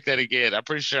ago, but check that again. I'm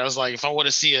pretty sure I was like, if I want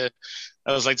to see I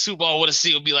was like, Super Bowl I want to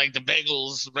see would be like the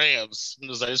Bengals Rams. It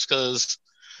was like, just because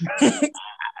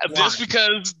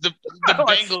the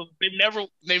Bengals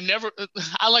they've never.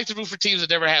 I like to root for teams that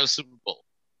never have a Super Bowl.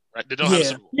 Right? They don't have a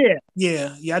Super Bowl.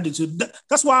 Yeah, I do too.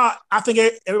 That's why I think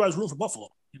everybody's rooting for Buffalo.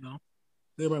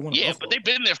 Yeah, but they've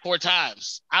been there 4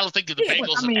 times. I don't think that the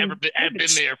Bengals have been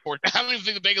there 4 times. I don't even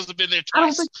think the Bengals have been there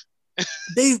twice.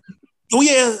 Oh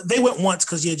yeah, they went once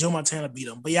because Joe Montana beat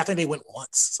them. But yeah, I think they went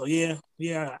once. So yeah,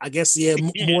 I guess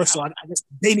more so. I guess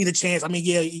they need a chance. I mean,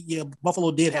 yeah,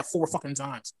 Buffalo did have 4 fucking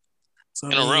times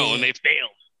in a row, and they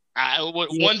failed.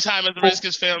 One time as the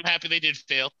Redskins failed, I'm happy they did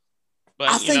fail.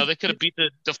 But they could have beat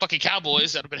the fucking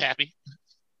Cowboys. I'd have been happy.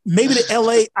 Maybe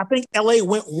I think LA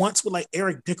went once with like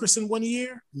Eric Dickerson one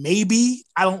year. Maybe.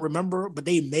 I don't remember, but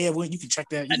they may have went. You can check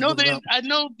that. I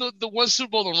know the one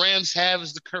Super Bowl the Rams have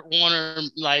is the Kurt Warner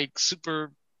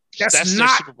Super. That's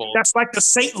not Super Bowl. That's like the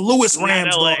St. Louis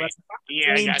Rams, dog.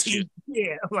 Yeah, I got team. You.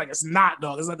 Yeah, like it's not,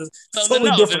 dog. It's like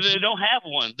totally different. They don't have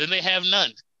one. Then they have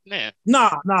none. Yeah.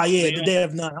 Nah, yeah, they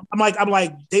have none. I'm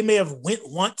like, they may have went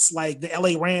once, like the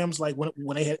LA Rams, like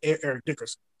when they had Eric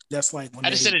Dickerson. That's like when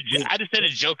I just said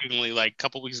it jokingly, like a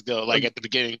couple weeks ago, like at the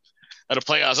beginning of the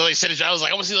playoffs. I said it. I was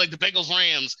like, I want to see like the Bengals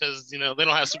Rams because they don't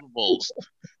have Super Bowls.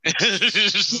 But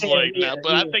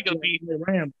I think it'll be the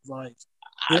Rams. Like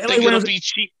I think it'll be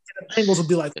cheap. The Bengals will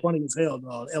be like funny as hell,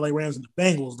 dog. LA Rams and the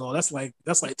Bengals, dog. That's like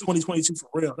 2022 for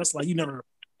real. That's like you never.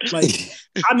 Like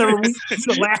I never you'd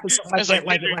have laughed at something like that.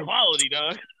 Like quality,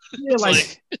 dog. Yeah,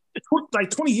 like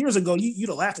 20 years ago, you'd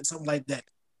have laughed at something like that.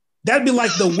 That'd be like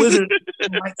the Wizards,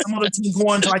 like some other team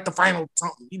going to like the final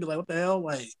something. You'd be like, what the hell?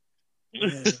 Like,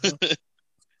 yeah.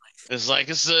 It's like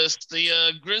it's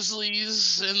the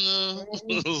Grizzlies and the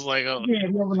it was like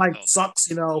whoever sucks,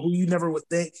 who you never would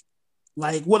think.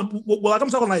 Like what like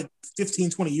I'm talking like 15,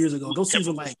 20 years ago. Those teams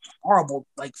were like horrible,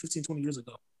 like 15, 20 years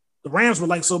ago. The Rams were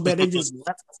like so bad they just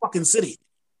left the fucking city.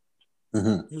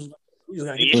 Mm-hmm. It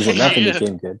was a nothing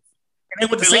became good. And they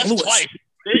went to St. Louis. Twice.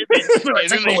 Then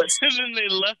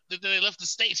they left the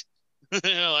state.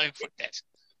 Like fuck that.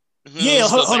 Yeah,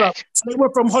 hold up. So they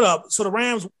went from So the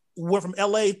Rams went from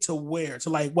LA to where?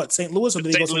 To like what? St. Louis, or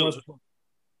did they go somewhere else?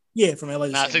 Yeah, from LA.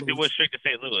 I think they went straight to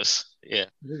St. Louis. Yeah,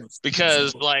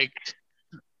 because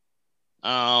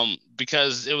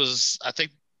because it was. I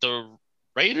think the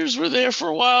Raiders were there for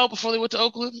a while before they went to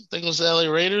Oakland. I think it was the LA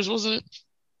Raiders, wasn't it?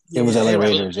 It was LA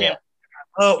Raiders. Yeah.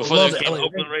 Before they became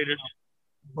Oakland Raiders.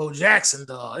 Bo Jackson,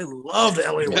 dog. They love the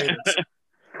LA Raiders.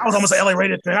 I was almost an LA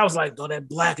Raiders fan. I was like, dog, that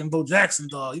Black and Bo Jackson,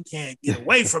 dog. You can't get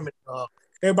away from it, dog.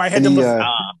 Everybody had them.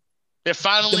 They're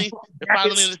finally in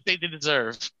the state they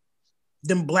deserve.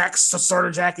 Them black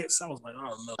starter jackets. I was like, I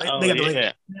don't know. They got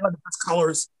the best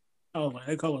colors. I was like,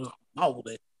 their colors are all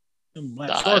day. Them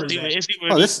black starter jackets.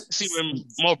 It's even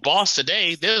more boss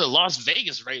today. They're the Las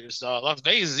Vegas Raiders, dog. Las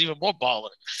Vegas is even more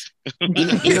baller.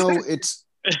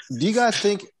 Do you guys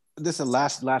think this is the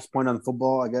last point on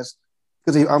football, I guess?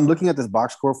 Because I'm looking at this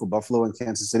box score for Buffalo and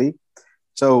Kansas City.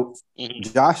 So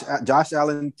Josh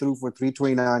Allen threw for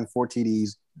 329, 4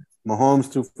 TDs.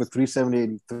 Mahomes threw for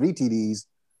 378, 3 TDs.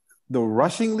 The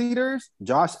rushing leaders,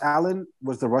 Josh Allen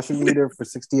was the rushing leader for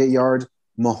 68 yards.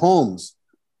 Mahomes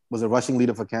was a rushing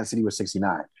leader for Kansas City with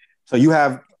 69. So you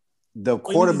have the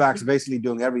quarterbacks basically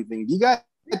doing everything. Do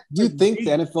you think the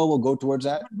NFL will go towards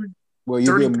that? Where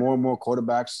you get more and more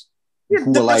quarterbacks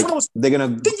who are like, they're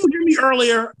going to... Didn't you hear me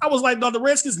earlier? I was like, no, the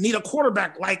Redskins need a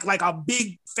quarterback, like a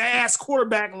big, fast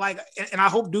quarterback, and I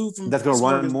hope dude from... That's going to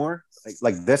run more?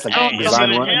 Like this? Like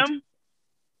design run?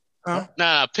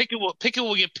 Nah, Pickett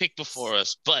will get picked before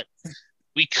us, but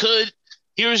we could...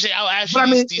 I'll ask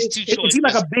you these two choices. Is he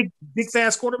like a big,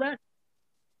 fast quarterback?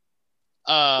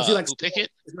 Is he like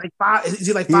Pickett? Is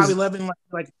he like 5'11",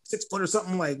 like 6 foot or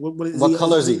something? Like what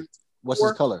color is he? What's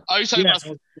his color? Are you talking about?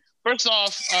 First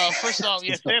off,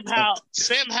 yeah,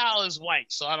 Sam Howell is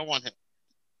white, so I don't want him.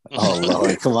 Oh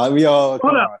Lord, come on, we all.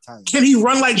 Can he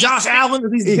run like Josh Allen?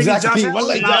 Exactly.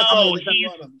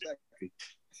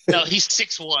 No, he's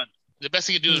 6'1". The best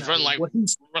he can do is run like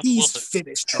Russell Wilson.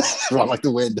 Finished. Run like the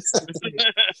wind.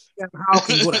 How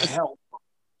can go to hell?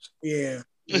 Yeah,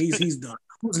 he's done.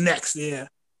 Who's next? Yeah.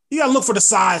 You gotta look for the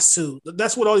size too.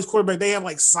 That's what all these quarterbacks, they have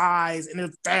like size and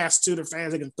they're fast too. They're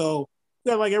fast, they can throw.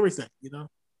 You got like everything, You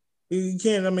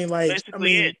can't,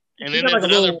 basically it. And then there's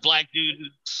another black dude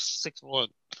who's 6'1".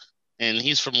 And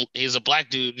he's a black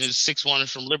dude who's 6'1"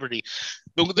 from Liberty.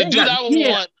 But the dude I would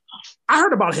want. I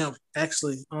heard about him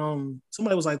actually.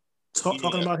 Somebody was like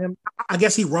talking about him. I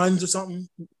guess he runs or something.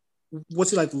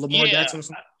 What's he like, Lamar Jackson or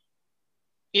something?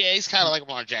 Yeah, he's kind of like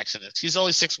Lamar Jackson is. He's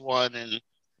only 6'1", and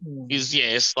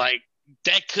it's like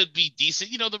that could be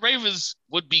decent. The Ravens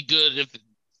would be good if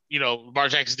Lamar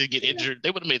Jackson did get injured. They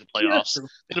would have made the playoffs.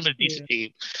 They'd have been a decent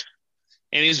team.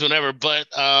 And he's whatever. But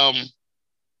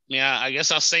I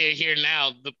guess I'll say it here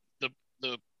now.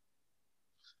 The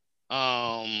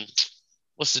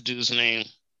what's the dude's name?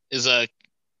 Is a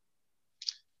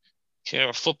care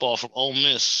of football from Ole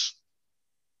Miss.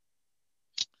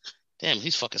 Damn,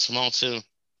 he's fucking small too.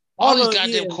 All these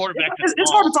goddamn quarterbacks.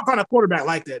 It's hard to find a quarterback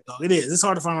like that, though. It is. It's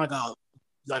hard to find like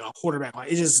a quarterback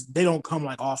like. It just they don't come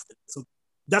like often. So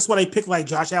that's why they picked like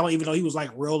Josh Allen, even though he was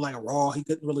like real like raw. He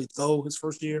couldn't really throw his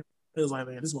first year. It was like,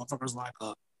 man, this motherfucker's like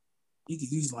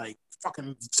he's like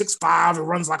fucking 6'5" and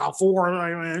runs like a 4.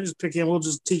 Like, man, just pick him. We'll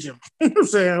just teach him. You know what I'm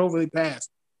saying? Hopefully pass.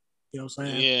 You know what I'm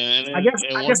saying? Yeah. I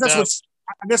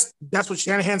guess that's what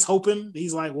Shanahan's hoping.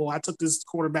 He's like, well, I took this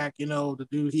quarterback, the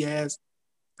dude he has.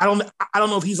 I don't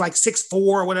know if he's like 6'4"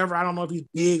 or whatever. I don't know if he's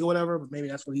big or whatever, but maybe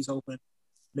that's what he's hoping.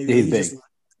 Maybe he's big.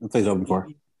 He plays over before.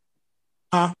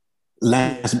 Huh?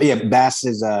 Lance, Bass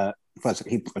is I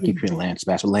keep hearing Lance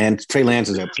Bass. Trey Lance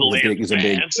is a big. Who is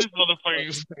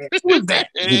that?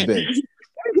 He's big.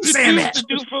 He's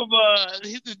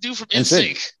the dude from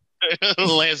NSYNC.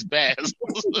 Lance Bass.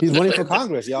 He's running for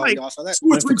Congress. Y'all saw that? 2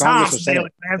 or 3 times.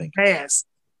 Lance Bass.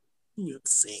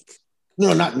 NSYNC.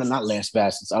 No, not Lance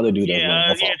Bass. It's the other dude.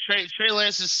 Trey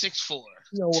Lance is 6'4".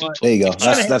 You know what? There you go.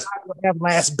 That's have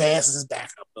Lance Bass as his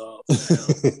backup, though.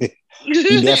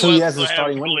 That's who he has as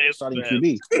starting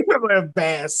QB. Have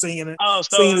Bass singing it. Oh,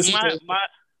 so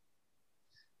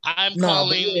I'm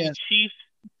calling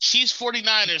Chiefs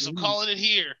 49ers. I'm calling it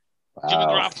here. Wow. Jimmy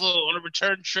Garoppolo on a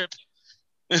return trip.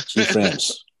 Chiefs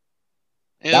France.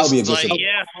 That would be a good thing.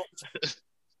 Yeah.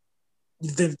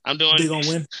 I'm doing. They're gonna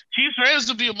win. Chiefs Rams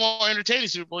would be a more entertaining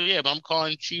Super Bowl, but I'm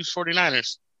calling Chiefs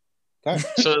 49ers. Okay.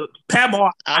 So Pat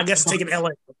Ball, I guess, taking LA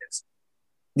for this.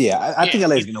 Yeah, I think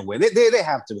LA is gonna win. They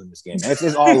have to win this game.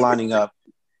 It's all lining up.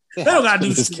 They don't gotta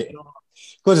do this game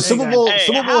because the Super Bowl is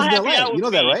in LA. You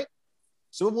know that, right?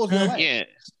 Super Bowl's in LA. Yeah,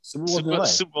 Super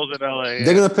Bowl's in LA.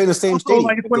 They're gonna play the same stadium.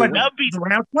 Like the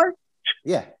Rams play.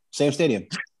 Yeah, same stadium.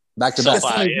 Back to back.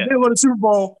 They won the Super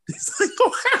Bowl. They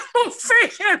don't have no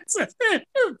fans.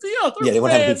 They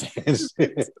won't have any fans.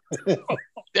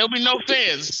 There'll be no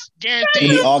fans. Guaranteed.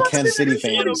 It'll be all Kansas City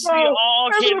fans.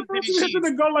 All Kansas City Chiefs.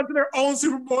 They go like to their own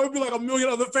Super Bowl. It'll be like a million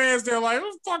other fans there. Like,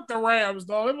 fuck the Rams,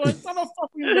 dog. They're like, how the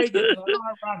fuck we make it? No,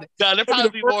 there'll probably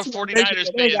be more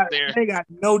 49ers fans there. They got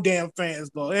no damn fans,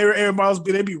 though. Everybody else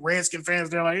they be Redskin fans.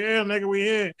 They're like, yeah, nigga, we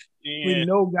in. Yeah. We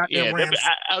know goddamn Rams.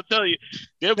 I'll tell you,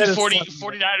 there'll be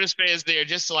 49ers fans there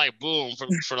just to like boom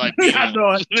for like. I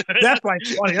know. That's like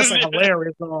funny. That's like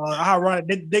hilarious. How right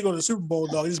they go to the Super Bowl,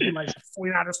 dog. These be like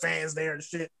 49ers fans there and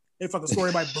shit. They fucking score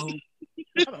everybody boom.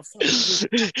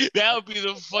 That would be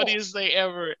the funniest thing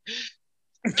ever.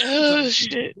 Oh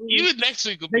shit! Even next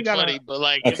week would be funny, but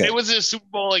like if it was a Super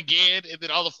Bowl again, and then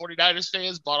all the 49ers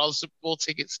fans bought all the Super Bowl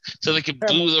tickets so they could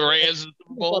boo the Rams in the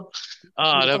Super Bowl,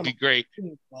 that'd be great.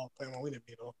 All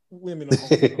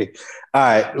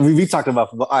right, we talked about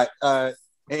football. All right,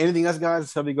 anything else,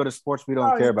 guys? Shall we go to sports we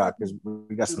don't care about because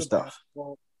we got some stuff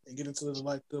and get into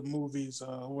the movies,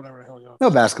 whatever the hell y'all. No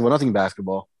basketball, nothing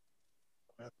basketball.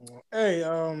 Hey,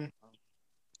 I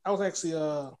was actually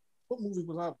what movie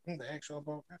was I going to ask y'all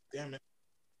about? God damn it.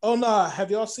 Oh, no. Have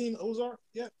y'all seen Ozark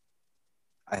yet?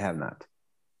 I have not.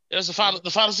 There's the final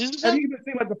season? Have you even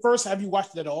seen like the first? Have you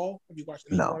watched it at all? Have you watched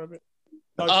any part of it?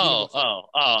 No,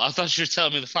 I thought you were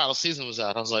telling me the final season was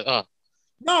out. I was like, oh.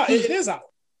 No, it is out.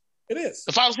 It is.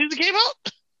 The final season came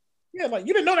out? Yeah, like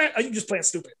you didn't know that? Or you just playing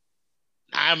stupid?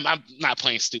 I'm not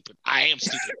playing stupid. I am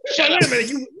stupid. Shut up.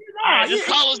 This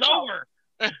call is over.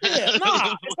 It's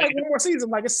like one more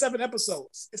season. Like it's 7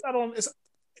 episodes. It's not on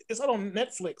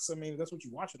Netflix. I mean, that's what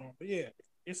you watch it on. But yeah,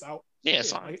 it's out. Yeah,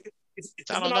 it's on. Like, it's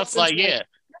not enough. Like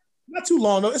not too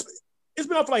long though. It's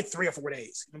been up for like 3 or 4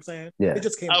 days. You know what I'm saying? Yeah. It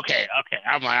just came. Okay.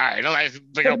 I'm like, all right. Don't like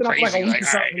go crazy. Like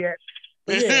all right. Yet.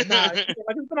 But yeah, like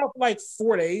it's been up for like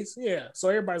 4 days. Yeah. So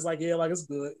everybody's like, yeah, like it's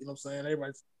good. You know what I'm saying?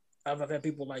 Everybody's. I've had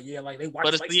people like, yeah, like they watch.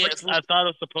 But I thought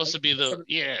it was supposed to be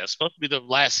it's supposed to be the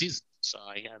last season. So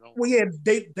I don't. Well, yeah,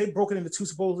 they broke it into 2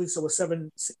 supposedly, so it's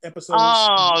 7 episodes.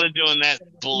 Oh, they're doing that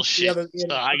bullshit. So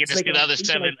I can just get another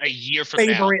 7 a year from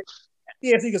now.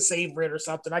 Yeah, if you could savor it or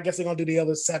something. I guess they're gonna do the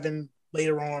other 7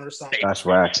 later on or something. That's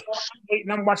right.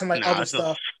 And I'm watching like other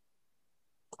stuff.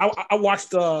 I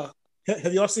watched.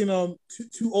 Have y'all seen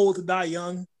Too Old to Die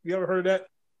Young? You ever heard of that?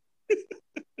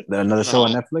 Another show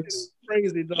on Netflix.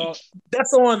 Crazy dog.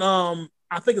 That's on.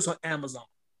 I think it's on Amazon.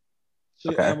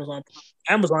 Okay.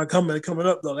 Amazon coming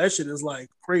up though. That shit is like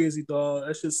crazy, dog.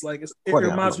 That's just like it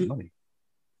reminds me kind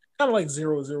of like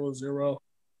 000.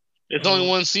 It's only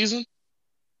one season.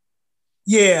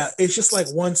 Yeah, it's just like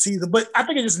one season, but I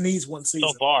think it just needs one season.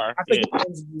 So far, I think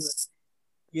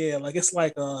yeah, like it's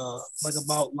like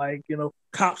about like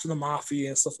cops and the mafia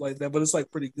and stuff like that. But it's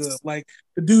like pretty good. Like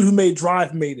the dude who made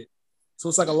Drive made it, so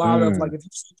it's like a lot of like if you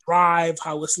see Drive,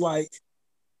 how it's like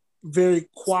very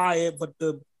quiet, but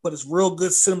the but it's real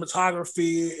good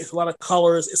cinematography. It's a lot of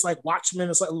colors. It's like Watchmen.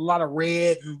 It's like a lot of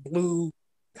red and blue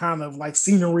kind of like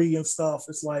scenery and stuff.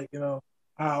 It's like,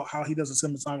 how he does the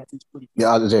cinematography is pretty good.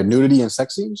 Yeah, is there nudity and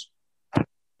sex scenes?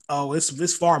 Oh,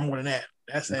 it's far more than that.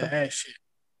 That's that shit.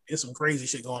 There's some crazy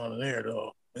shit going on in there,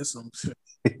 though. There's some shit.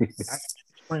 I can't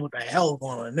explain what the hell is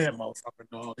going on in there, motherfucker,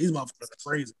 dog. These motherfuckers are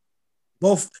crazy.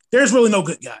 There's really no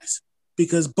good guys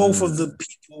because both of the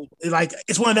people, like,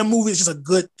 it's one of them movies, it's just a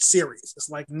good series. It's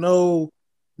like no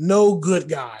good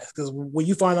guys because when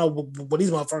you find out what these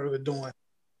motherfuckers are doing,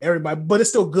 everybody, but it's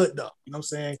still good though. You know what I'm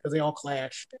saying? Because they all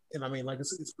clash, and I mean, like,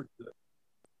 it's pretty good.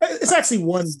 It's actually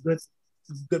one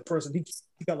good person.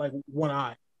 He got like one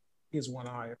eye. He has one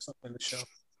eye or something in the show.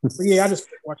 But yeah, I just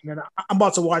watching that. I'm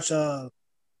about to watch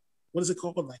what is it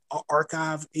called? Like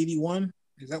Archive 81?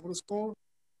 Is that what it's called?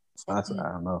 I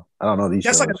don't know. I don't know these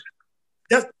shows.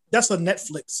 That's a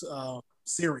Netflix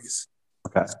series.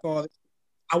 Okay. It's called,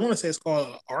 I want to say it's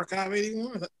called Archive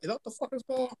 81. Is that what the fuck it's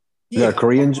called? Yeah. Is it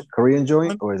a Korean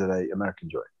joint or is it an American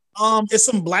joint? It's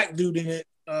some black dude in it.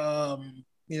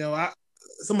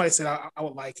 Somebody said I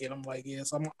would like it. I'm like, yeah,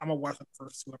 so I'm gonna watch the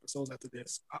first 2 episodes after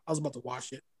this. I was about to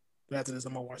watch it, but after this,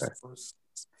 I'm gonna watch the first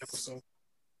episode.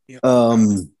 Yeah.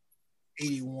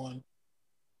 81.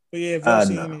 But yeah, if y'all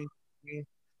seen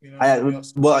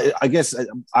it, I guess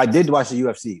I did watch the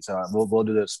UFC, so we'll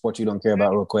do the sports you don't care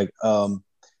about real quick. Did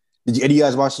any of you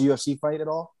guys watch the UFC fight at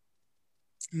all?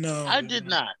 No, I did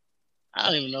not. I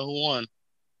don't even know who won.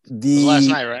 It was last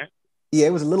night, right? Yeah,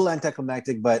 it was a little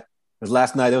anticlimactic, but it was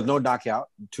last night. There was no knockout.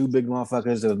 2 big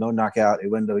motherfuckers. There was no knockout. It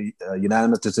went to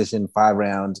unanimous decision, 5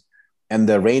 rounds, and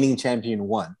the reigning champion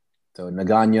won. So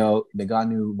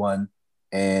Ngannou won,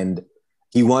 and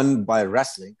he won by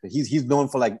wrestling. He's known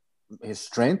for like his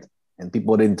strength, and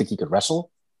people didn't think he could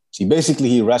wrestle. So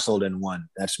he wrestled and won.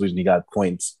 That's the reason he got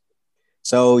points.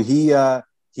 So he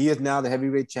is now the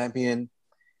heavyweight champion.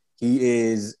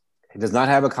 He does not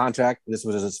have a contract. This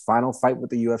was his final fight with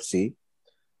the UFC.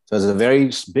 So there's a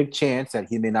very big chance that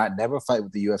he may not never fight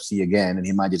with the UFC again, and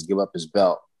he might just give up his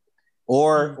belt.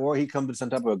 Or he comes to some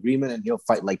type of agreement and he'll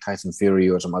fight like Tyson Fury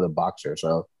or some other boxer.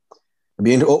 So,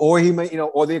 or he may,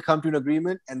 or they come to an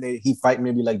agreement and he fight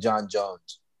maybe like John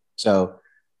Jones. So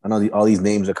I know all these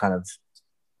names are kind of,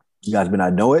 you guys may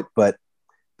not know it, but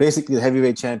basically the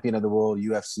heavyweight champion of the world,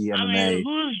 UFC, MMA. I mean,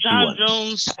 who's John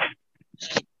Jones?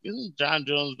 Isn't John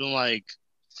Jones been like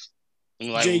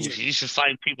he should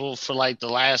fight people for like the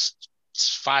last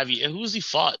 5 years? Who's he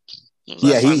fought?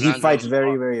 Yeah, he fights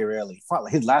very, very rarely.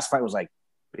 His last fight was like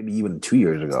maybe even 2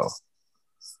 years ago.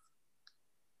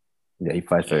 Yeah, he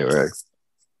fights very rarely.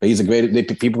 But he's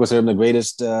people consider him the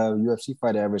greatest UFC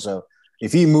fighter ever. So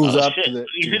if he moves up to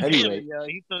heavyweight,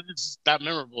 it's not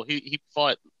memorable. He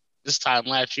fought this time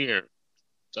last year,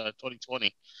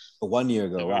 2020. 1 year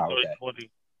ago. Wow. Okay.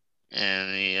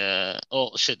 And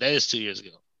that is 2 years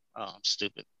ago. Oh, I'm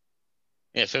stupid.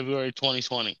 Yeah, February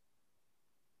 2020.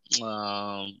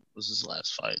 Was his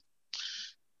last fight.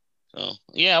 So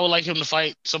yeah, I would like him to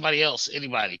fight somebody else,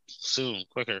 anybody, soon,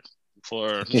 quicker.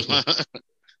 Before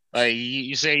like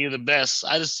you say you're the best.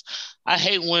 I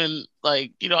hate when,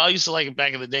 like, I used to like it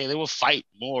back in the day. They would fight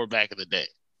more back in the day.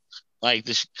 Like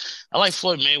I like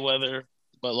Floyd Mayweather,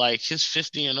 but like his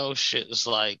 50-0 shit is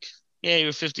like, yeah,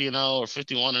 you're 50-0 or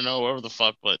 51-0, whatever the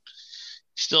fuck, but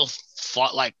still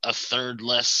fought like a third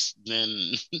less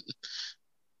than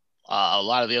a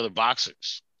lot of the other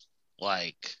boxers.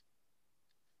 Like,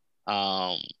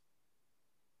 I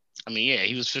mean, yeah,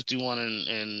 he was 51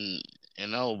 and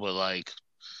 0, but like,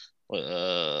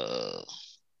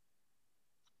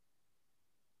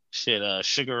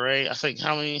 Sugar Ray. I think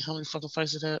how many fucking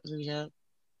fights did he have?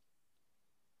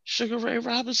 Sugar Ray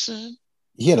Robinson.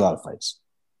 He had a lot of fights.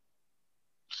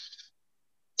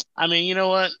 I mean, you know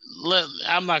what?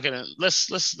 I'm not gonna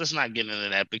let's not get into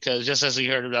that, because just as we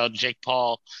heard about Jake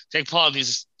Paul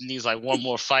needs like one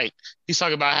more fight. He's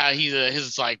talking about how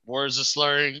his like words are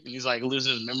slurring and he's like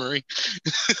losing his memory.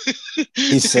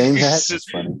 He's saying that. That's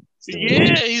funny.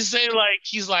 Yeah, he's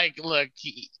like look,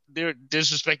 there's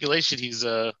some speculation he's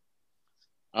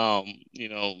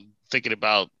thinking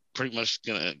about pretty much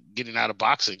getting out of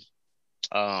boxing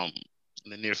in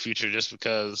the near future, just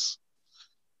because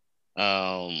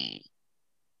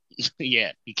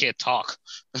yeah, he can't talk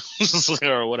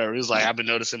or whatever. He's like, I've been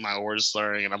noticing my words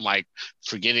slurring and I'm like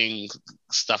forgetting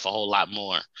stuff a whole lot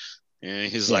more.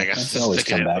 And he's like, I think I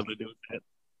have something to do with that.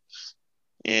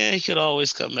 Yeah, he could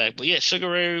always come back. But yeah, Sugar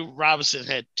Ray Robinson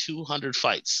had 200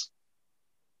 fights.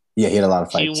 Yeah, he had a lot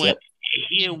of fights.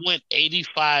 he had went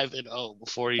 85-0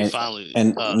 before he finally.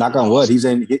 And knock on wood,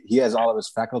 he has all of his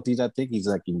faculties. I think he's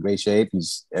like in great shape. He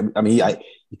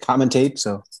commentates,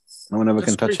 so no one ever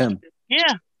can touch him.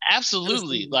 Yeah,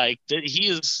 absolutely. Like he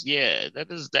is. Yeah,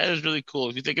 that is really cool.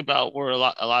 If you think about where a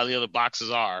lot of the other boxers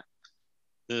are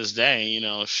to this day,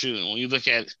 shoot, when you look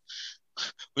at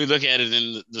it,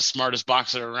 and the smartest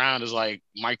boxer around is like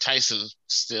Mike Tyson.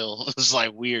 Still, it's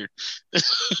like weird.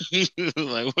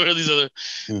 Like, where are these other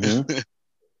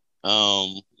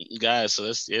guys? So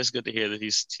it's good to hear that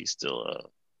he's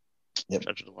still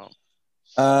judging the world.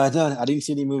 Done. I didn't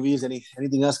see any movies.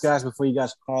 Anything else, guys? Before you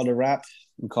guys call it a wrap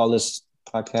and call this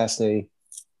podcast a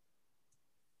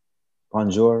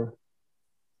bonjour.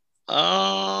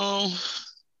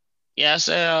 Yeah, I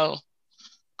say I'll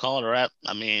call it a wrap.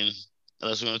 I mean,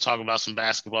 unless we're going to talk about some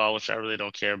basketball, which I really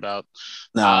don't care about.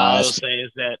 All I'll say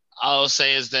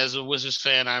is that as a Wizards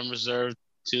fan, I'm reserved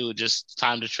to just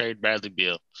time to trade Bradley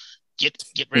Beal. Get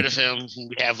rid of him.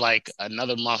 We have like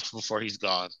another month before he's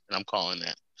gone, and I'm calling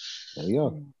that. There you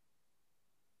go.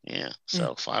 Yeah.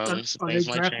 So finally, some things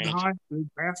might change.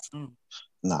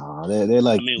 No, they're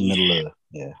like middle of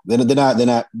They're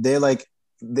not. They're like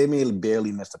they may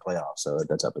barely miss the playoffs, so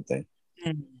that type of thing.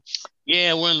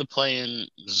 Yeah, we're in the play-in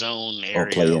zone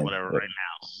area or whatever right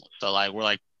now. So like we're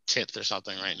like 10th or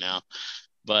something right now,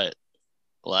 but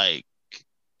like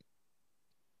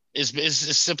it's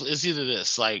simple. It's either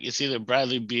this, like it's either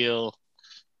Bradley Beal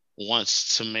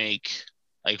wants to make,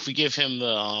 like if we give him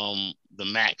the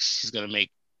max, he's gonna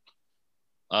make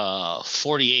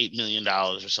 $48 million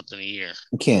or something a year.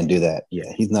 You can't do that.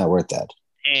 Yeah, he's not worth that.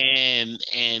 And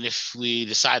if we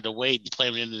decide to wait and play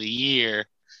him into the year,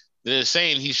 they're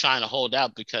saying he's trying to hold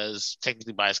out because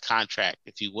technically by his contract,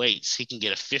 if he waits, he can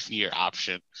get a 5th-year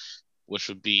option, which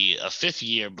would be a 5th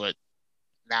year, but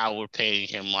now we're paying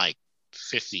him like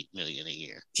 $50 million a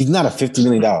year. He's not a $50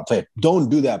 million player. Don't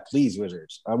do that, please,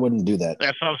 Wizards. I wouldn't do that.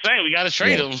 That's what I'm saying. We got to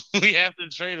trade him. We have to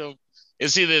trade him.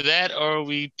 It's either that or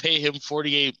we pay him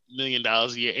 $48 million a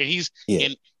year.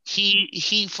 And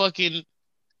he fucking,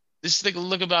 this nigga,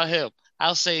 look about him.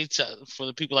 I'll say for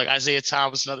the people like Isaiah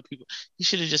Thomas and other people, he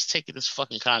should have just taken this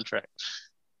fucking contract.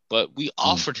 But we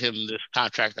offered him this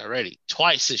contract already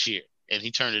twice this year, and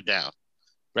he turned it down.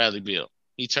 Bradley Beal.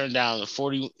 He turned down a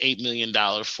 $48 million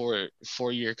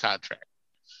 4-year contract.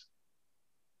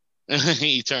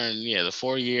 He turned, the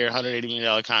 4-year, $180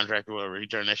 million contract or whatever. He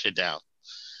turned that shit down.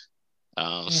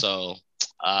 So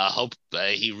I hope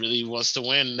he really wants to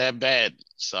win that bad.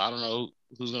 So I don't know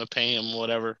who's going to pay him,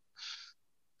 whatever.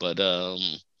 But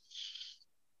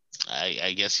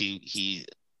I guess he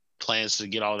plans to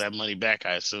get all that money back,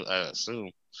 I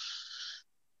assume.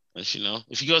 But,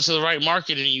 if you go to the right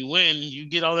market and you win, you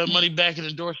get all that money back in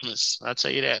endorsements. I'll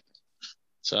tell you that.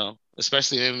 So,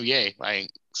 especially in the NBA, like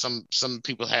some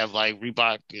people have like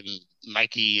Reebok and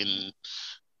Nike and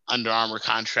Under Armour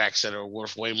contracts that are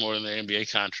worth way more than their NBA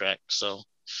contract. So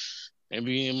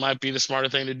maybe it might be the smarter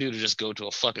thing to do to just go to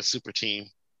a fucking super team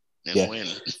and win.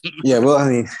 Yeah, well, I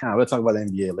mean, we'll talk about the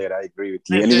NBA later. I agree with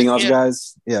you. Anything else,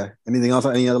 guys? Yeah. Anything else?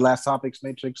 Any other last topics,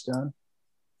 Matrix, John?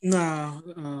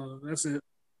 No, that's it.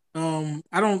 I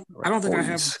don't think I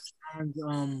have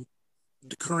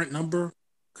the current number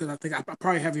because I think I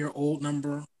probably have your old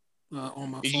number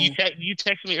on my phone. You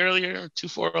texted me earlier,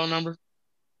 240 number.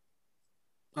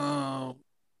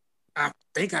 I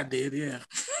think I did, yeah.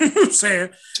 I'm saying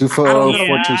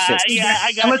 240-426. Yeah,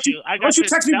 I got you. Once you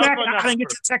text me back, I didn't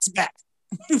get your text back.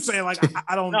 I'm saying like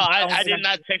I don't. No, I did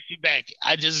not text you back.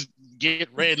 I just get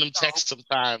random texts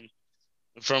sometimes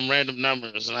from random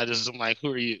numbers, and I'm like,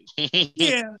 who are you?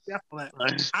 Yeah, definitely.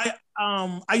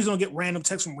 I usually don't get random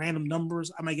texts from random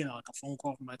numbers. I might get like a phone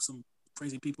call from like some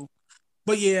crazy people.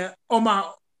 But yeah, on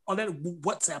that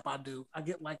WhatsApp I do, I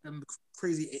get like them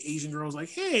crazy Asian girls like,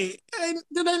 hey,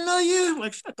 did I know you?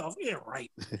 Like, shut the fuck. Yeah,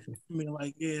 right. I mean,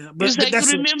 like, yeah. But it's like,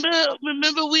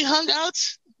 remember we hung out?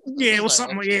 Yeah, it was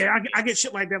something. Yeah, I get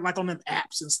shit like that, like on them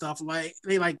apps and stuff. Like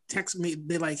they like text me,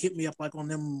 they like hit me up like on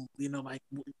them, like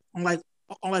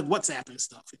on WhatsApp and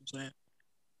stuff. You know what I'm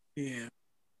saying? Yeah.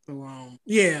 So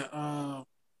yeah.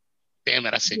 Damn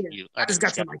it! I sent you. I just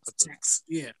got your like text.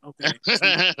 Yeah. Okay.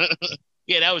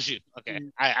 Yeah, that was you. Okay.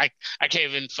 I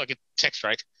can't even fucking text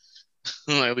right.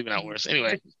 I'm leaving out worse.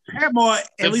 Anyway. More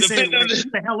at least say, what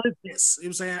the hell is this? You know what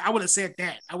I'm saying? I would have said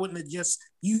that. I wouldn't have just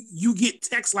you get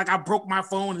text like I broke my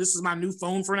phone. This is my new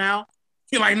phone for now.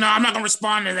 You're like, no, I'm not gonna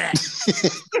respond to that.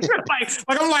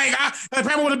 I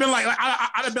probably would have been like,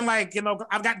 I'd have been like,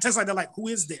 I've gotten texts like that, like, who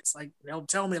is this? Like, they'll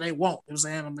tell me they won't. You know what I'm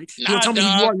saying? I'm like, you'll tell me who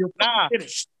you are, you're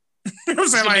finished. You know what I'm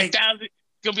saying? Like, it's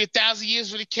gonna be 1,000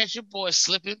 years when they catch your boy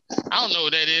slipping. I don't know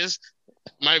what that is.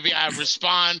 Maybe I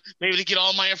respond. Maybe to get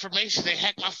all my information, they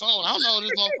hack my phone. I don't know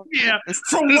this motherfucker. Yeah,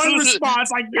 from one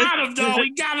response, I got him, though.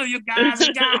 We got him, you guys.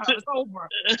 We got him. It's over.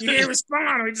 You didn't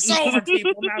respond. It's over,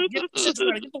 people. Now get the shit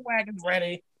ready. Get the wagons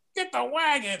ready. Get the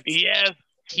wagons. Yes,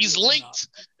 he's linked.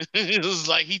 It was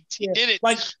like he did it.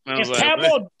 Like if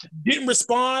Cabo didn't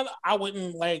respond, I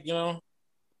wouldn't he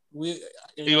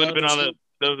would have been on the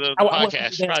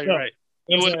podcast. Probably right.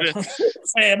 He would have been.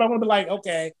 I would have been like,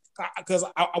 okay, because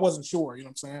I wasn't sure. You know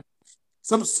what I'm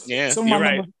saying? Some of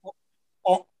my numbers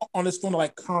on this phone are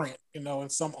like current,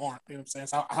 and some aren't. You know what I'm saying?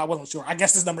 So I wasn't sure. I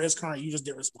guess this number is current. You just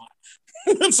didn't respond.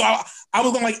 So I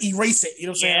was gonna like erase it. You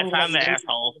know what I'm saying? Yeah, I'm the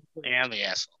asshole. Yeah, I'm the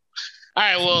asshole. All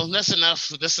right, well, that's enough.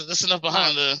 This enough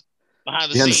behind the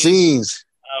scenes.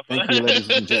 Thank you, ladies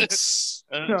and gents.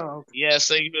 Yes,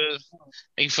 thank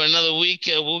you for another week.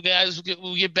 We'll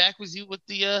get back with you with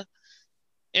the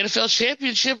NFL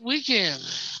Championship weekend.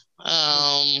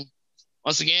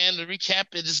 Once again, to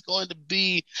recap, it is going to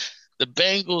be the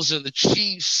Bengals and the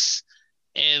Chiefs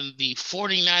and the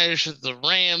 49ers and the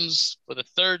Rams for the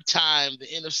third time. The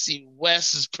NFC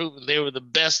West has proven they were the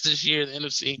best this year. The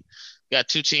NFC got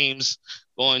two teams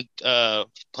going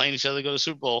playing each other to go to the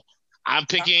Super Bowl. I'm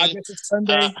picking. I guess it's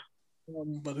Sunday.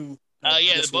 But who?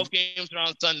 Both games are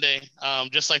on Sunday.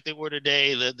 Just like they were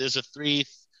today. There's a 3.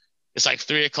 It's like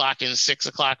 3:00 and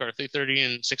 6:00, or 3:30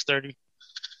 and 6:30.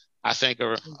 I think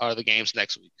are the games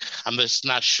next week. I'm just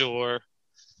not sure.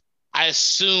 I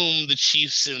assume the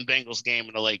Chiefs and Bengals game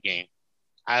in the late game.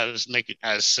 I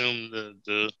assume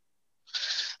the.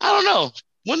 I don't know.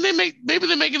 Maybe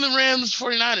they're making the Rams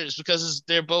 49ers because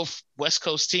they're both West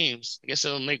Coast teams. I guess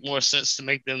it'll make more sense to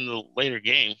make them the later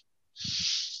game.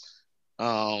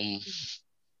 But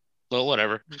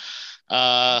whatever.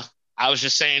 I was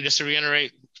just saying, just to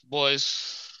reiterate,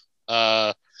 boys,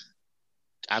 I'm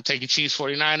taking Chiefs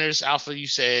 49ers. Alpha, you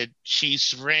said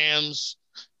Chiefs Rams.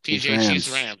 PJ Chiefs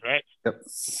Rams, right? Yep.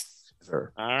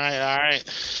 Sure. All right.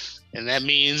 And that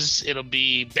means it'll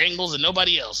be Bengals and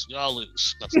nobody else. We all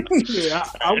lose. Yeah,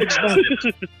 I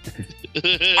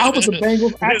was the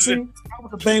Bengals. Actually, I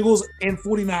was the Bengals and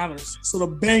 49ers. So the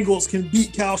Bengals can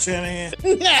beat Kyle Shanahan.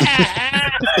 The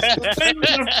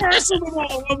Bengals are the first of them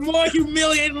all. A more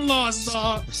humiliating loss,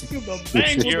 dog.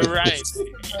 You're right.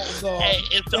 Hey,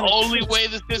 it's the only way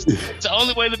it's the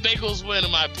only way the Bengals win,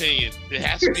 in my opinion. It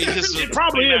has to be this. It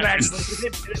probably is, actually.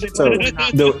 So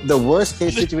the worst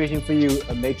case situation for you,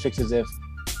 Matrix, is if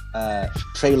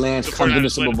Trey Lance comes in the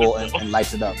Super Bowl and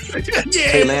lights it up.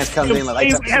 Trey Lance comes in and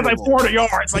lights up. He has like 400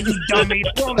 yards. Like, you dummy.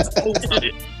 The world is over.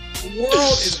 The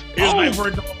world is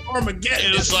over.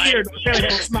 Armageddon. It's like,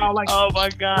 smile like, oh my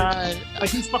God. Like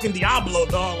he's fucking Diablo,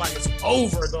 dog. Like, it's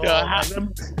over, dog. How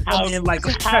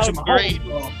great.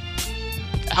 Dog.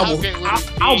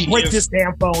 I'll break this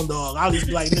damn phone, dog. I'll just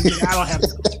be like, nigga, I don't have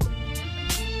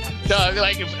Dog,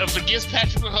 like if against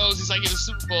Patrick Mahomes, he's like in the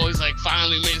Super Bowl. He's like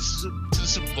finally made it to the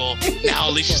Super Bowl. Now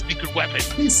unleash your secret weapon.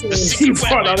 He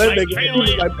brought out that nigga. He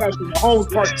was like Patrick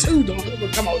Mahomes part 2, though. He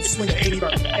would come out and swing an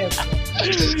 80-yard pass.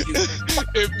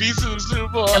 It beats in the Super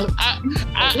Bowl. I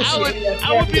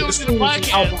would be able to do the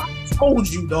podcast. I told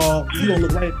you, dog. You don't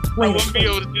look right. I wouldn't be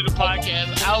able to do the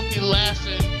podcast. I would be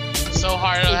laughing so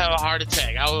hard I'll have a heart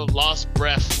attack. I would have lost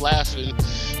breath laughing.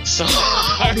 So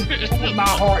hard. My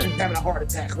heart is having a heart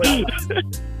attack. Okay.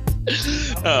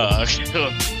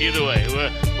 Either way,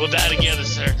 we'll die together,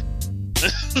 sir.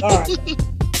 All right.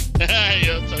 All right,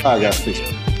 yo. All right, guys. Peace.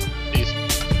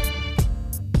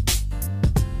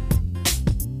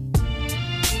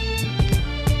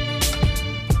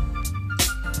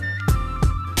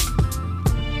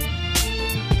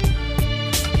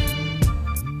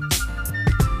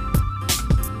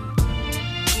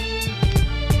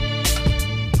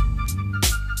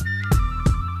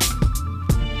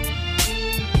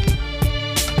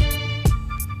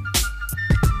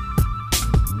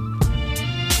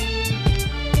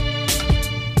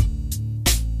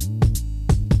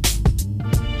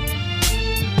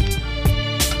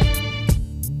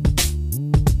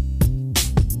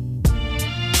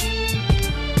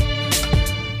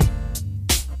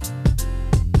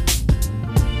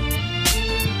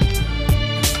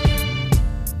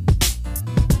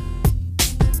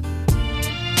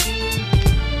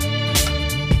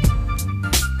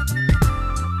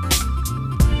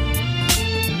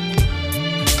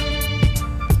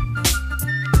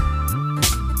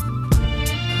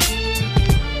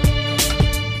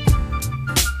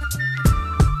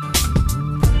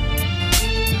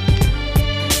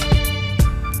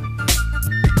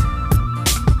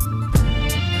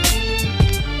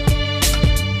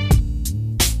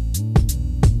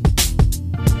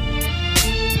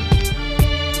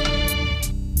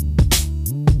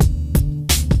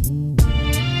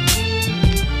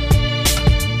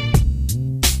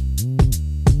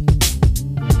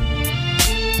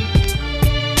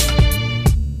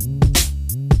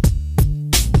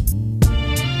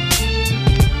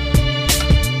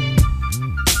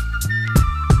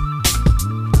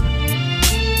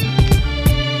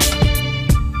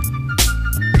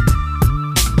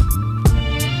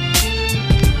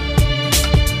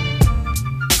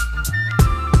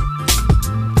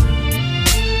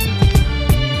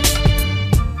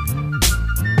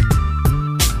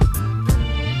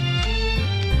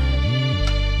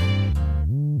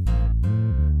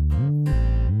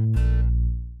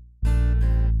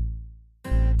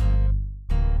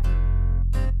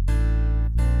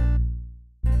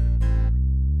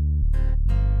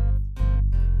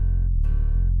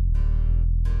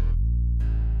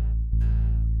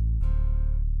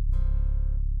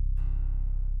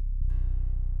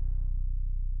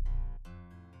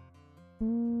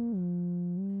 it.